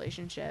Cersei's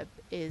relationship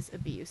is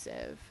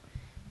abusive.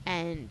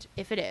 And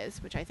if it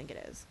is, which I think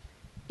it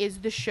is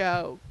the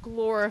show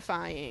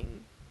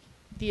glorifying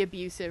the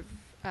abusive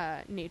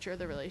nature of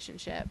the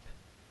relationship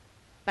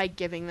by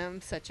giving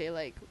them such a,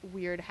 like,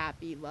 weird,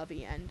 happy,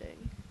 lovey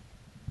ending.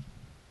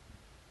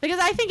 Because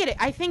I think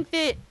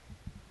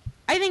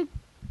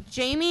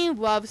Jaime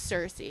loves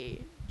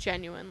Cersei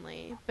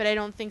genuinely, but I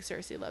don't think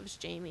Cersei loves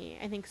Jaime.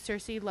 I think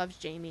Cersei loves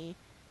Jaime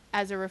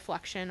as a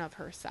reflection of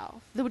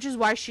herself, which is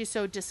why she's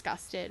so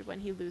disgusted when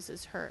he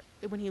loses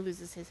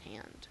his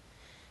hand.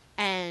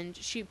 And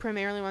she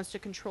primarily wants to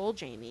control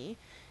Jaime,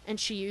 and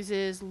she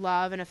uses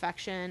love and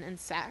affection and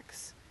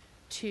sex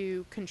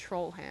to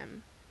control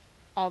him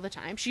all the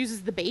time. She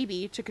uses the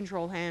baby to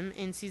control him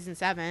in season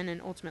 7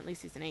 and ultimately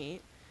season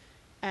 8.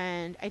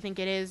 And I think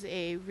it is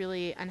a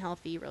really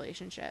unhealthy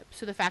relationship.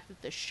 So the fact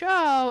that the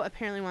show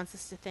apparently wants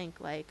us to think,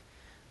 like,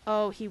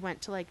 oh, he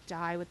went to, like,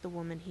 die with the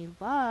woman he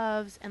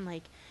loves, and,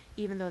 like,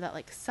 even though that,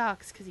 like,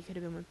 sucks because he could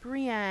have been with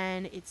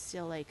Brienne, it's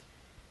still, like,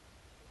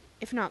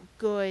 if not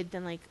good,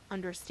 then, like,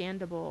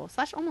 understandable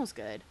 / almost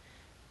good,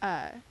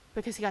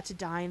 because he got to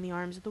die in the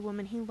arms of the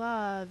woman he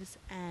loves,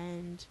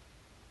 and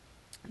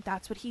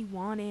that's what he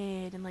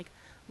wanted, and, like,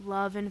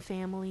 love and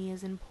family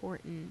is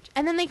important.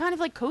 And then they kind of,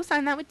 like,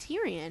 co-sign that with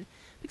Tyrion,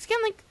 because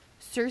again, like,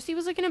 Cersei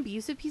was, like, an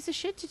abusive piece of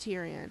shit to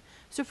Tyrion.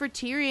 So for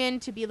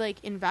Tyrion to be,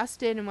 like,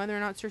 invested in whether or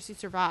not Cersei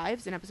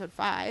survives in episode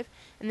 5,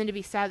 and then to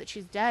be sad that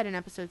she's dead in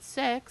episode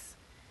 6,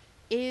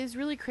 is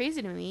really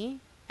crazy to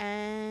me,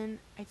 and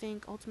I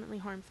think ultimately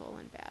harmful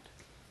and bad.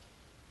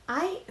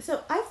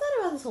 So I've thought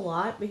about this a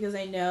lot, because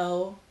I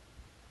know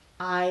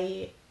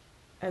I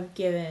have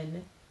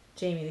given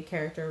Jaime the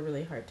character a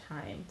really hard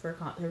time for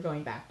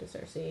going back to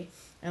Cersei,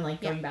 and,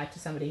 like, going back to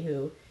somebody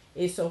who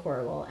is so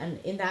horrible, and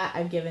in that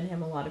I've given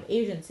him a lot of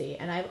agency.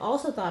 And I've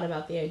also thought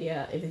about the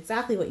idea of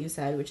exactly what you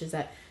said, which is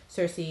that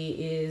Cersei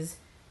is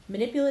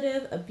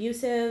manipulative,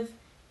 abusive,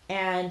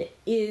 and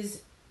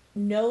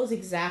knows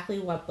exactly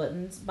what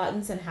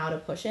buttons and how to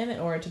push him in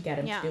order to get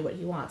him to do what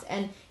he wants.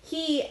 And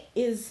he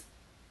is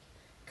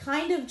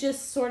kind of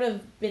just sort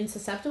of been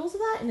susceptible to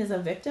that and is a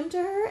victim to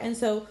her. And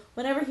so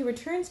whenever he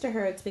returns to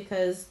her, it's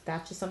because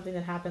that's just something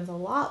that happens a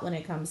lot when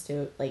it comes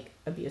to, like,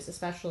 abuse,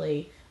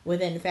 especially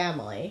within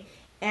family.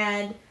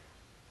 And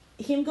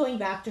him going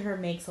back to her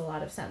makes a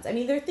lot of sense. I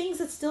mean, there are things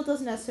that still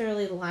doesn't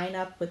necessarily line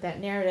up with that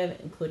narrative,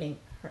 including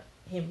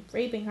him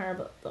raping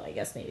her, but I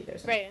guess maybe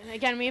there's... Right.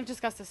 Again, we have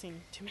discussed this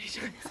scene too many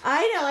times.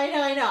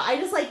 I know. I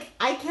just, like,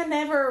 I can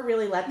never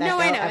really let that go.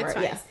 No, I know, ever. it's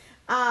fine.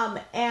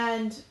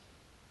 Yes.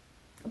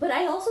 But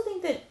I also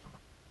think that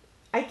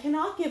I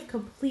cannot give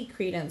complete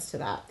credence to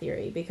that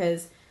theory,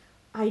 because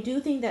I do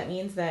think that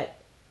means that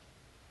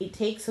it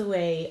takes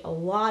away a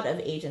lot of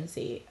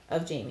agency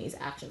of Jaime's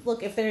actions.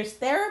 Look, if there's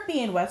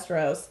therapy in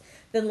Westeros,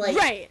 then, like,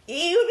 right,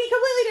 it would be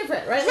completely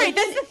different, right? Right, like,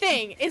 that's the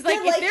thing. Is, like,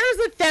 if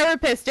there's a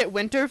therapist at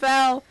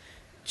Winterfell,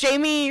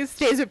 Jaime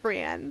stays with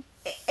Brienne.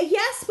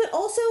 Yes, but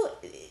also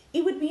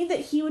it would mean that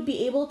he would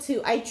be able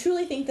to... I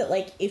truly think that,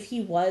 like, if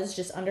he was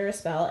just under a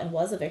spell and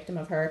was a victim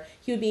of her,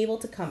 he would be able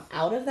to come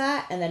out of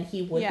that, and then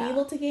he would be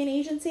able to gain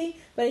agency.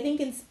 But I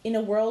think in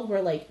a world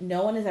where, like,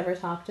 no one has ever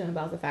talked to him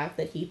about the fact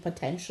that he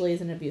potentially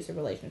is in an abusive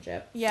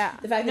relationship, the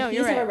fact that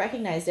he's never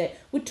recognized it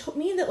would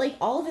mean that, like,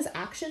 all of his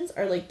actions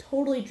are, like,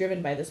 totally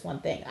driven by this one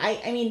thing.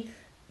 I mean,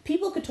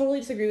 people could totally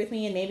disagree with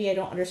me, and maybe I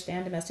don't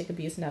understand domestic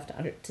abuse enough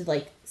to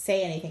like,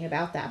 say anything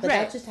about that, but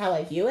that's just how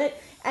I view it.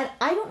 And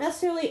I don't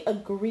necessarily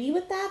agree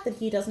with that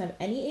he doesn't have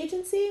any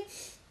agency,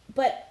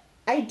 but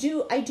I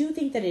do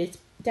think that it's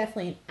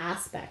definitely an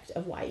aspect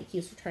of why he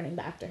keeps returning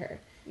back to her.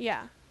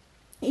 Yeah.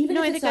 Even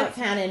if it's not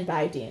canon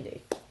by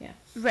D&D. Yeah.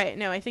 Right,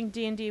 no, I think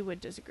D&D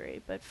would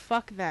disagree, but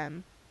fuck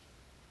them.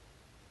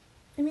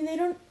 I mean, they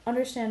don't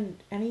understand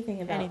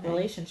anything about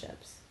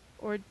relationships.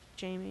 Or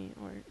Jaime,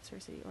 or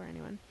Cersei, or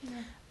anyone.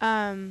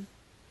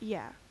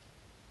 Yeah.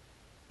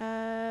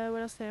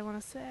 What else did I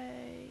want to say?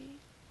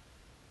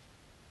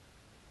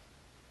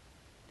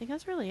 I think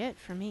that's really it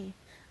for me.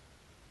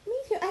 Me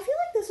too. I feel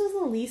like this was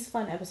the least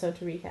fun episode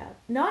to recap.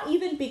 Not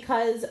even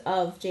because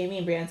of Jaime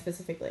and Brienne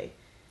specifically.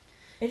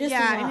 It just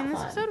was not fun.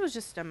 This episode was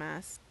just a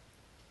mess.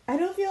 I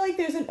don't feel like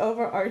there's an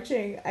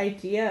overarching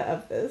idea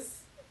of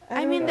this.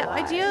 I mean, the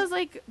idea is,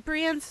 like,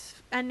 Brienne's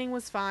ending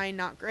was fine,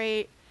 not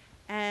great,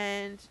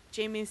 and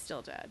Jaime's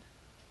still dead.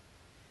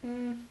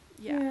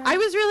 Yeah. I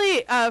was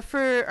really,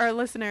 for our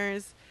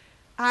listeners,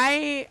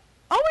 I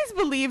always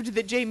believed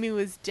that Jaime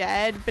was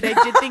dead, but I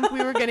did think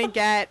we were going to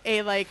get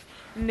a, like,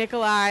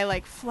 Nikolai,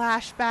 like,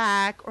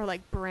 flashback or,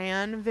 like,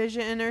 Bran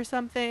vision or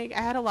something.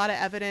 I had a lot of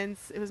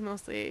evidence. It was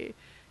mostly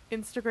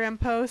Instagram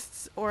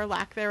posts or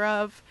lack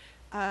thereof,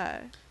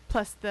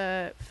 plus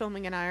the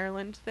filming in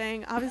Ireland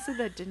thing. Obviously,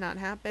 that did not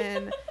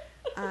happen.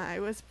 I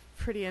was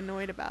pretty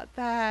annoyed about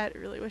that.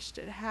 Really wished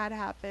it had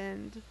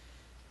happened.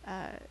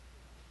 Yeah.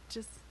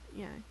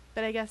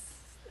 But I guess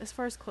as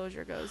far as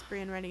closure goes,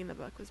 Brienne writing the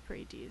book was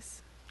pretty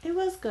decent. It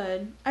was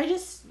good.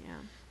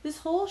 This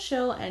whole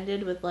show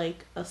ended with,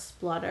 like, a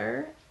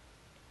splutter,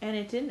 and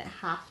it didn't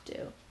have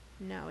to.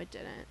 No, it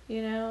didn't.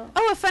 You know?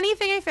 Oh, a funny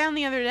thing I found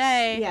the other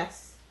day.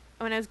 Yes.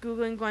 When I was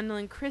Googling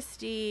Gwendolyn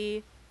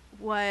Christie,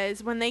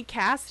 was when they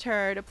cast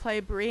her to play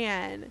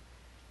Brienne,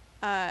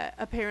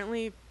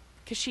 apparently,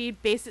 because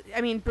she'd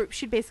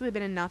basically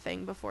been in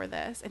nothing before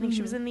this. I think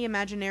she was in the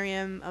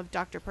Imaginarium of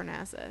Dr.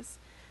 Parnassus,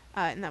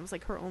 and that was,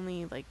 like, her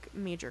only, like,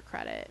 major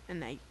credit,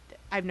 and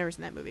I've never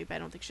seen that movie, but I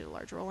don't think she had a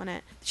large role in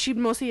it. She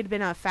mostly had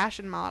been a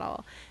fashion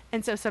model,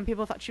 and so some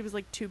people thought she was,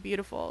 like, too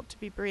beautiful to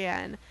be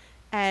Brienne.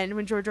 And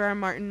when George R.R.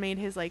 Martin made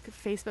his, like,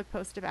 Facebook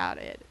post about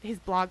it, his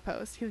blog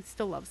post, he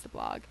still loves to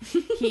blog,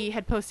 he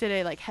had posted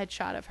a, like,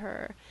 headshot of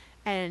her,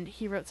 and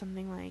he wrote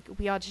something like,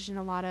 we auditioned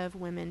a lot of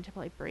women to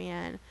play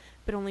Brienne,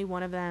 but only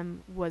one of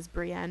them was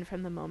Brienne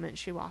from the moment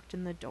she walked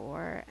in the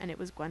door, and it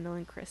was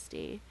Gwendolyn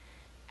Christie.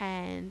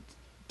 And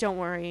don't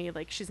worry,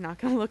 like, she's not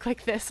going to look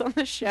like this on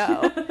the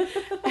show.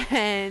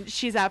 And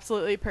she's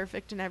absolutely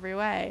perfect in every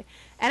way.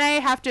 And I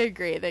have to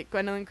agree that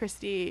Gwendolyn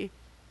Christie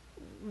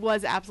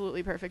was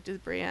absolutely perfect as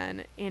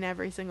Brienne in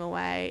every single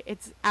way.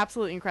 It's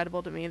absolutely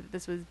incredible to me that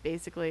this was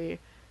basically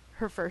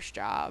her first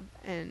job,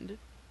 and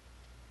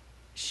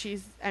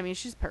she's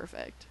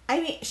perfect.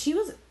 I mean, she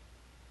was,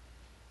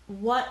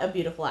 what a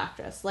beautiful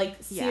actress.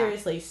 Like,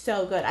 seriously,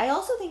 so good. I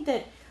also think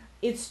that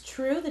it's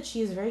true that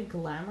she is very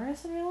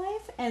glamorous in real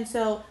life, and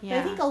so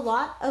I think a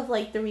lot of,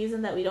 like, the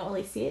reason that we don't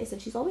really see it is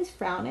that she's always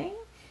frowning.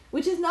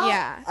 Which is not...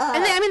 Yeah.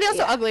 And they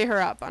also ugly her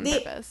up on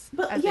purpose.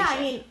 But, I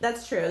mean,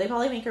 that's true. They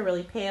probably make her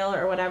really pale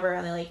or whatever,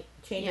 and they, like,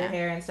 change her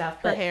hair and stuff.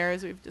 But her hair,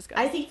 as we've discussed.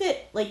 I think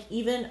that, like,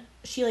 even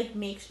she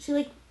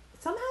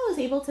somehow is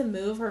able to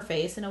move her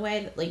face in a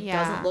way that, like,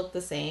 doesn't look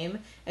the same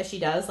as she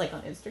does, like,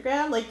 on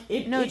Instagram. Like,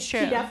 it's true.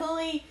 She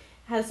definitely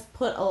has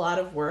put a lot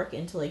of work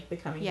into, like,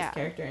 becoming this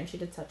character, and she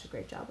did such a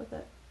great job with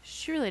it.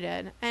 She really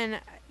did. And,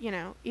 you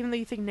know, even though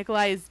you think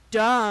Nikolai is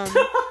dumb...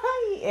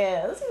 He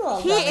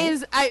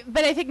is.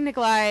 But I think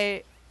Nikolai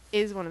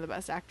is one of the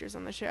best actors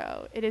on the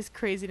show. It is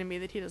crazy to me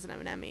that he doesn't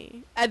have an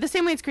Emmy. The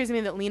same way it's crazy to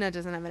me that Lena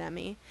doesn't have an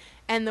Emmy.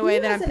 And the way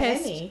that I'm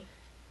pissed... Emmy?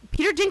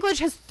 Peter Dinklage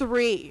has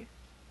 3.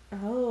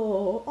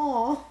 Oh.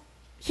 Aw.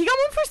 He got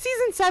one for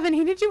season 7.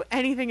 He didn't do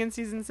anything in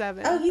season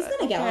 7. Oh, he's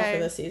gonna get one for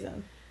this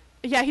season.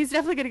 Yeah, he's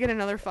definitely going to get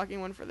another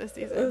fucking one for this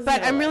season.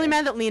 But I'm really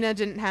mad that Lena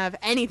didn't have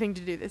anything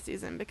to do this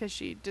season because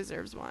she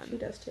deserves one. She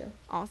does too.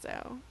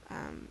 Also,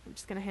 I'm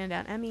just going to hand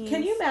out Emmys.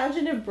 Can you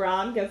imagine if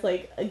Bronn gets,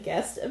 like, a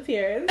guest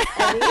appearance?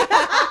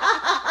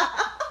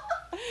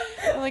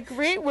 Like,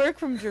 great work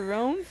from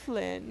Jerome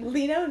Flynn.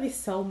 Lena would be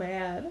so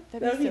mad.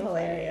 That would be so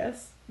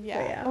hilarious.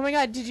 Yeah. Oh my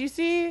god, did you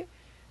see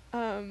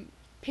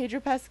Pedro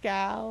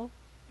Pascal,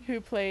 who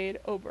played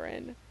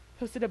Oberyn,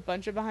 posted a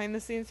bunch of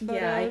behind-the-scenes photos?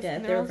 Yeah, I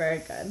did. They were very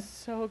good.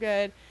 So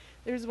good.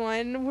 There's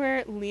one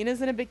where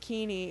Lena's in a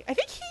bikini. I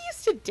think he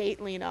used to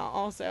date Lena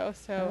also.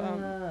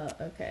 So,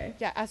 okay.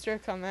 Yeah,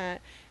 asterisk on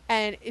that.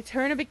 And it's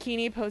her in a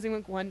bikini posing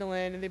with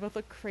Gwendolyn, and they both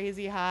look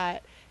crazy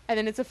hot. And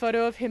then it's a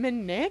photo of him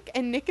and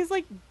Nick is,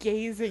 like,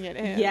 gazing at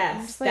him.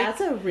 Yes, that's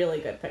a really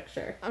good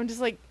picture. I'm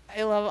just like,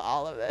 I love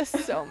all of this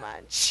so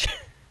much.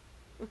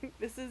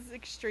 This is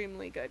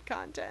extremely good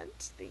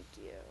content. Thank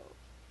you.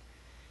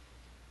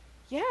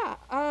 Yeah.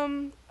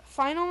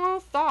 Final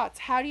thoughts.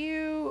 How do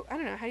you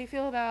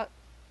feel about,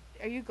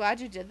 are you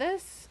glad you did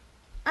this?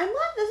 I'm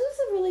glad. This was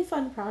a really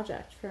fun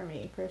project for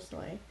me,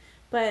 personally.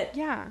 But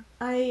yeah,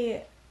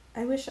 I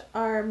wish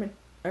our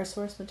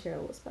source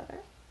material was better.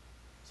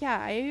 Yeah,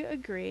 I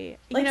agree.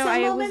 Like,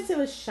 some moments it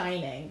was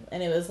shining,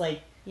 and it was,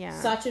 like,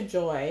 such a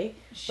joy.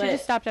 Should have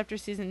stopped after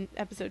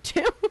episode 2.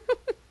 Again,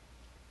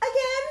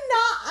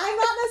 I'm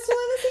not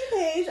necessarily on the same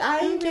page.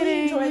 I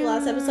really enjoyed the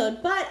last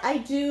episode, but I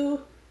do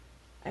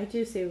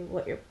see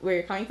where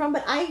you're coming from.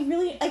 But I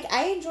really, like,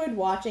 I enjoyed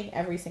watching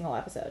every single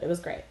episode. It was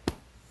great.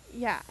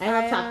 Yeah. I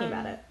love talking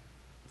about it.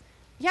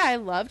 Yeah, I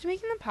loved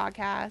making the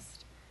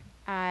podcast.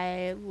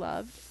 I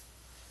loved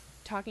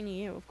talking to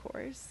you, of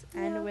course,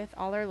 and with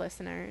all our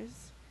listeners.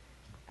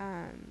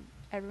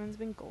 Everyone's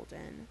been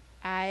golden.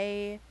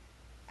 I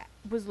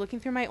was looking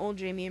through my old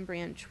Jamie and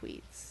Brienne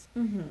tweets,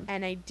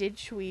 and I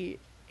did tweet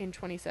in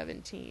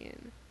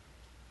 2017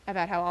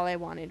 about how all I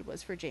wanted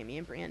was for Jamie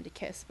and Brienne to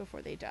kiss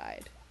before they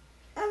died.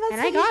 And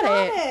I got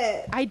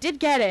it. I did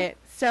get it.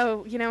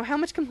 So, how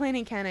much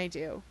complaining can I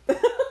do?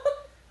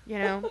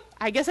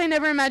 I guess I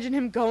never imagined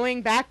him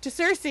going back to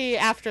Cersei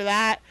after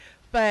that,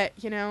 but,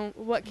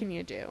 what can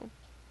you do?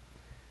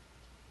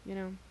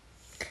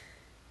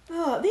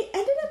 Oh, they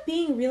ended up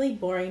being really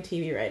boring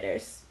TV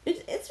writers.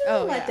 It's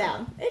really let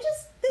down. They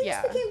just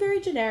became very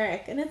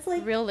generic, and it's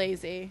like... Real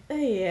lazy.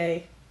 Yeah,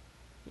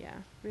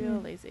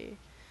 real lazy.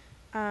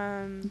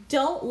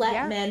 Don't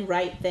let men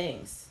write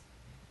things.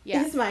 Yeah.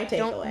 This is my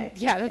takeaway.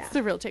 That's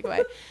the real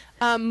takeaway.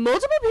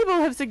 Multiple people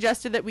have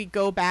suggested that we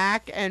go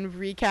back and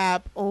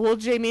recap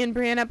old Jamie and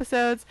Brienne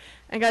episodes.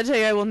 I gotta tell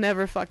you, I will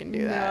never fucking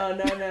do that.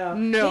 No.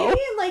 No.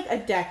 Maybe in, like, a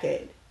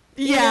decade.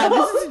 Yeah,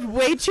 this is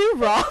way too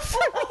raw for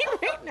me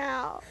right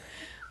now.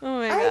 Oh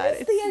my god.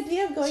 It's the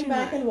idea of going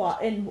back and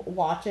watching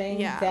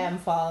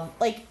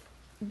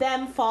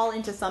them fall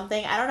into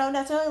something. I don't know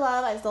necessarily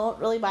love. I still don't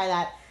really buy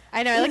that.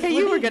 I know. I like how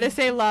you were gonna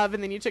say love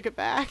and then you took it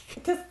back.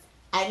 Because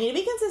I need to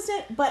be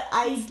consistent, but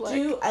I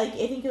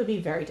think it would be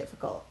very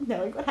difficult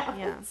knowing what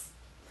happens.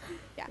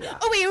 Yeah.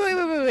 Oh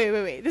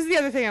wait. This is the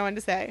other thing I wanted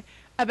to say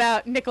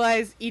about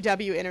Nikolai's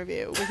EW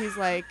interview, where he's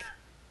like,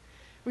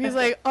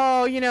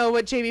 oh, you know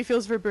what Jamie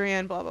feels for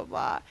Brienne, blah blah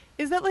blah.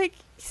 Is that like,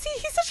 see,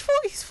 he's full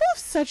of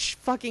such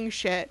fucking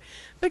shit.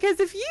 Because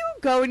if you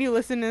go and you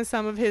listen to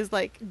some of his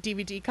like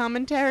DVD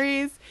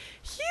commentaries,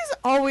 he's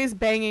always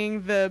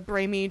banging the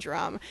Bray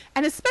drum,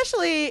 and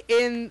especially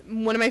in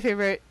one of my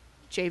favorite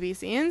JB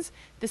scenes,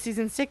 the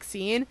season 6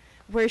 scene,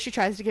 where she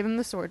tries to give him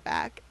the sword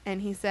back,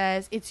 and he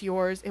says, "It's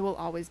yours. It will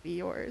always be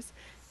yours."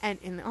 And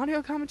in the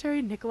audio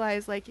commentary, Nikolai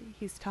is like,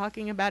 he's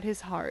talking about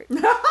his heart. So, you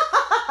know,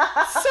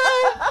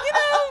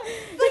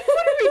 like,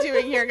 what are we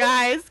doing here,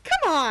 guys?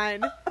 Come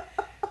on. Like,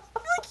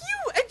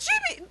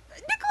 Jamie,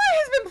 Nikolai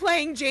has been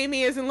playing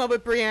Jamie is in love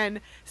with Brienne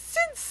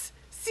since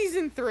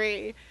season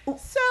 3.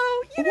 So,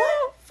 you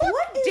know,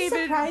 fuck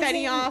David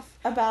Benioff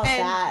about and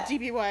that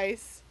D.B.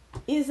 Weiss.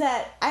 Is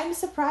that I'm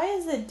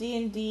surprised that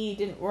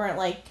D&D weren't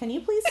like, can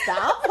you please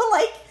stop?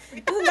 Like,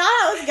 this is not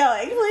how it's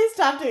going. Please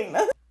stop doing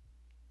this.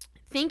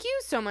 Thank you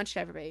so much to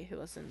everybody who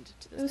listened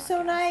to this. It was podcast.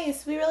 So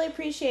nice. We really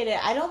appreciate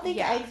it. I don't think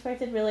I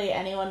expected really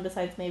anyone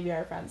besides maybe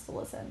our friends to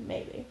listen.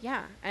 Maybe.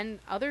 Yeah, and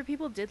other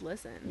people did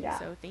listen. Yeah.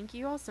 So thank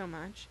you all so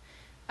much.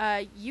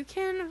 You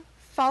can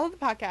follow the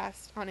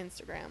podcast on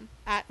Instagram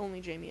at Only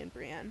Jamie and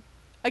Brienne.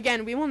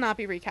 Again, we will not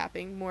be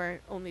recapping more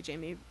Only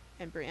Jamie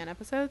and Brienne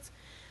episodes,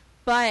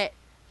 but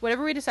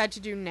whatever we decide to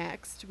do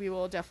next, we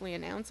will definitely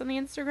announce on the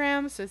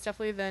Instagram. So it's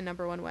definitely the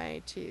number one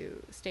way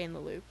to stay in the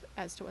loop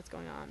as to what's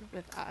going on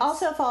with us.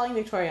 Also following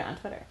Victoria on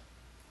Twitter.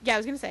 Yeah, I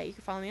was going to say, you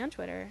can follow me on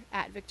Twitter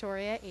at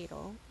Victoria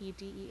Edel,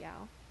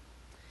 EDEL.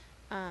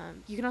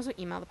 You can also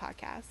email the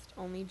podcast,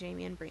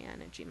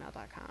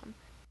 onlyjamieandbrienne@gmail.com.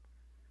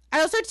 I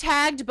also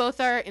tagged both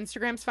our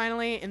Instagrams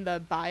finally in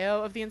the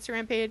bio of the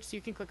Instagram page, so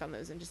you can click on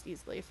those and just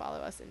easily follow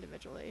us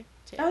individually,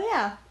 too. Oh,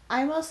 yeah.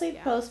 I mostly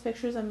post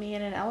pictures of me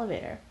in an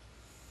elevator.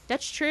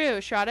 That's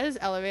true. Shraddha's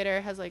elevator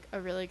has, like, a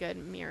really good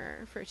mirror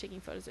for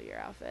taking photos of your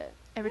outfit.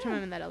 Every time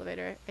I'm in that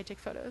elevator, I take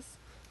photos.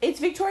 It's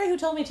Victoria who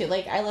told me to.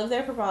 Like, I lived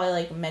there for probably,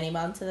 like, many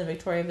months, and then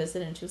Victoria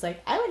visited, and she was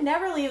like, I would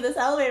never leave this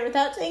elevator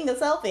without taking a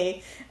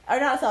selfie. Or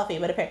not a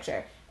selfie, but a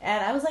picture.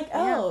 And I was like,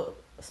 oh,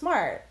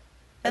 smart.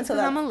 That's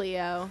because I'm a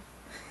Leo.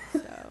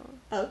 So.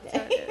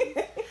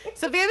 Okay.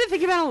 Something I've been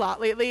thinking about a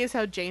lot lately is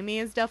how Jamie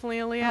is definitely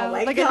a Leo. Oh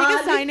my like, God, I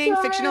think assigning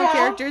Victoria. fictional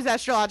characters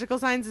astrological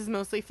signs is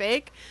mostly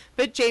fake,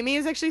 but Jamie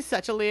is actually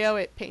such a Leo,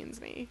 it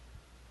pains me.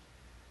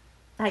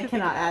 I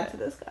cannot add to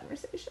this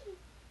conversation.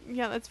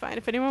 Yeah, that's fine.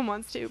 If anyone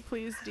wants to,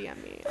 please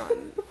DM me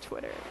on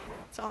Twitter.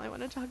 That's all I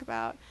want to talk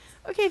about.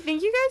 Okay,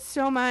 thank you guys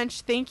so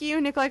much. Thank you,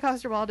 Nikolai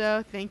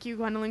Coster-Waldau. Thank you,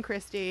 Gwendolyn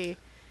Christie.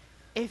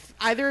 If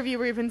either of you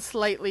were even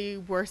slightly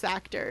worse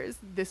actors,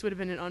 this would have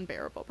been an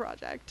unbearable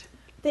project.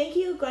 Thank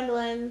you,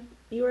 Gwendolyn.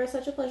 You were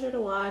such a pleasure to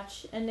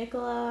watch. And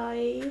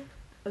Nikolai, I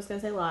was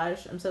going to say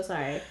Lodge. I'm so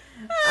sorry.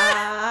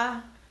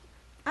 I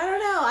don't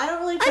know. I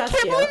don't really trust you.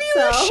 I can't believe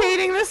you were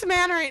shading this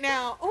man right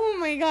now. Oh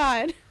my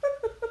god.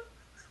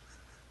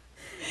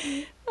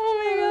 Oh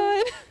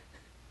my god.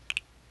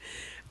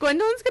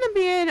 Gwendolyn's going to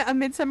be in A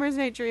Midsummer's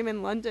Night Dream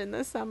in London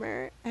this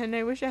summer, and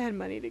I wish I had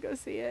money to go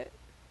see it.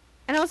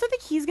 And I also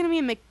think he's going to be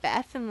in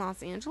Macbeth in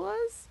Los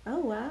Angeles. Oh,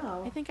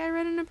 wow. I think I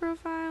read in a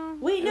profile.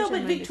 Wait, no,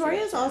 but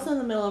Victoria's also in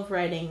the middle of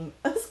writing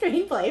a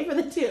screenplay for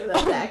the two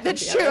of them.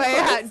 That's true.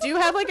 I do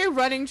have like a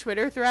running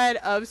Twitter thread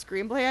of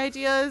screenplay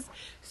ideas.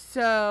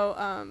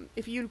 So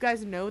if you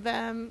guys know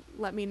them,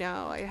 let me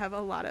know. I have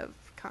a lot of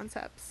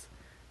concepts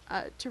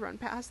to run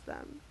past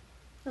them.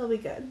 That'll be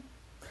good.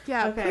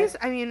 Yeah, okay.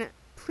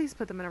 Please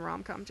put them in a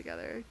rom-com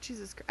together.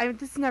 Jesus Christ.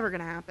 This is never going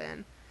to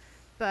happen.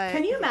 But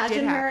can you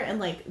imagine her in,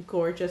 like,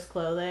 gorgeous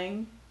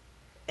clothing?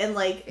 And,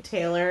 like,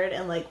 tailored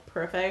and, like,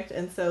 perfect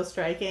and so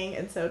striking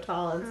and so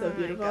tall and so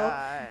beautiful?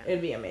 God.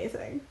 It'd be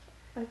amazing.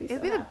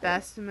 It'd be the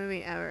best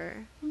movie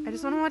ever. Mm-hmm. I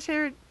just want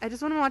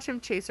to watch him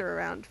chase her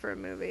around for a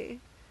movie.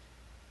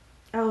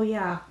 Oh,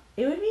 yeah.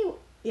 It would be...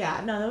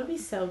 Yeah, no, that would be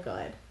so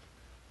good.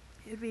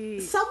 It'd be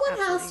someone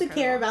has to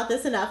care about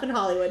this enough in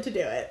Hollywood to do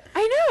it.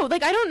 I know.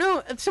 Like, I don't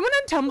know. Someone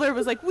on Tumblr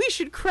was like, we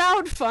should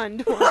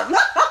crowdfund one.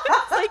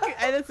 Like,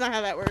 that's not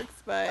how that works,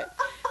 but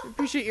I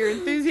appreciate your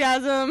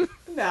enthusiasm.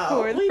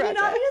 No, we do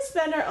not need to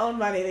spend our own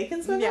money. They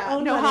can spend their own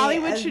money. No,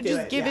 Hollywood should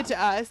just give it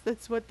to us.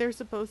 That's what they're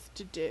supposed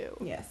to do.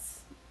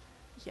 Yes.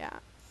 Yeah.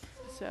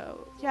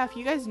 So, yeah, if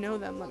you guys know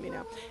them, let me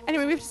know.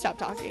 Anyway, we have to stop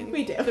talking.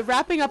 We do. The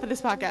wrapping up of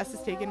this podcast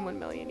has taken 1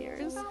 million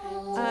years.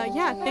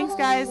 Yeah, thanks,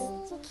 guys.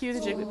 Cue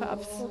the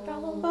Jigglypuffs.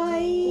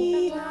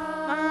 Bye.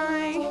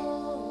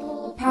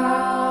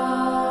 Bye.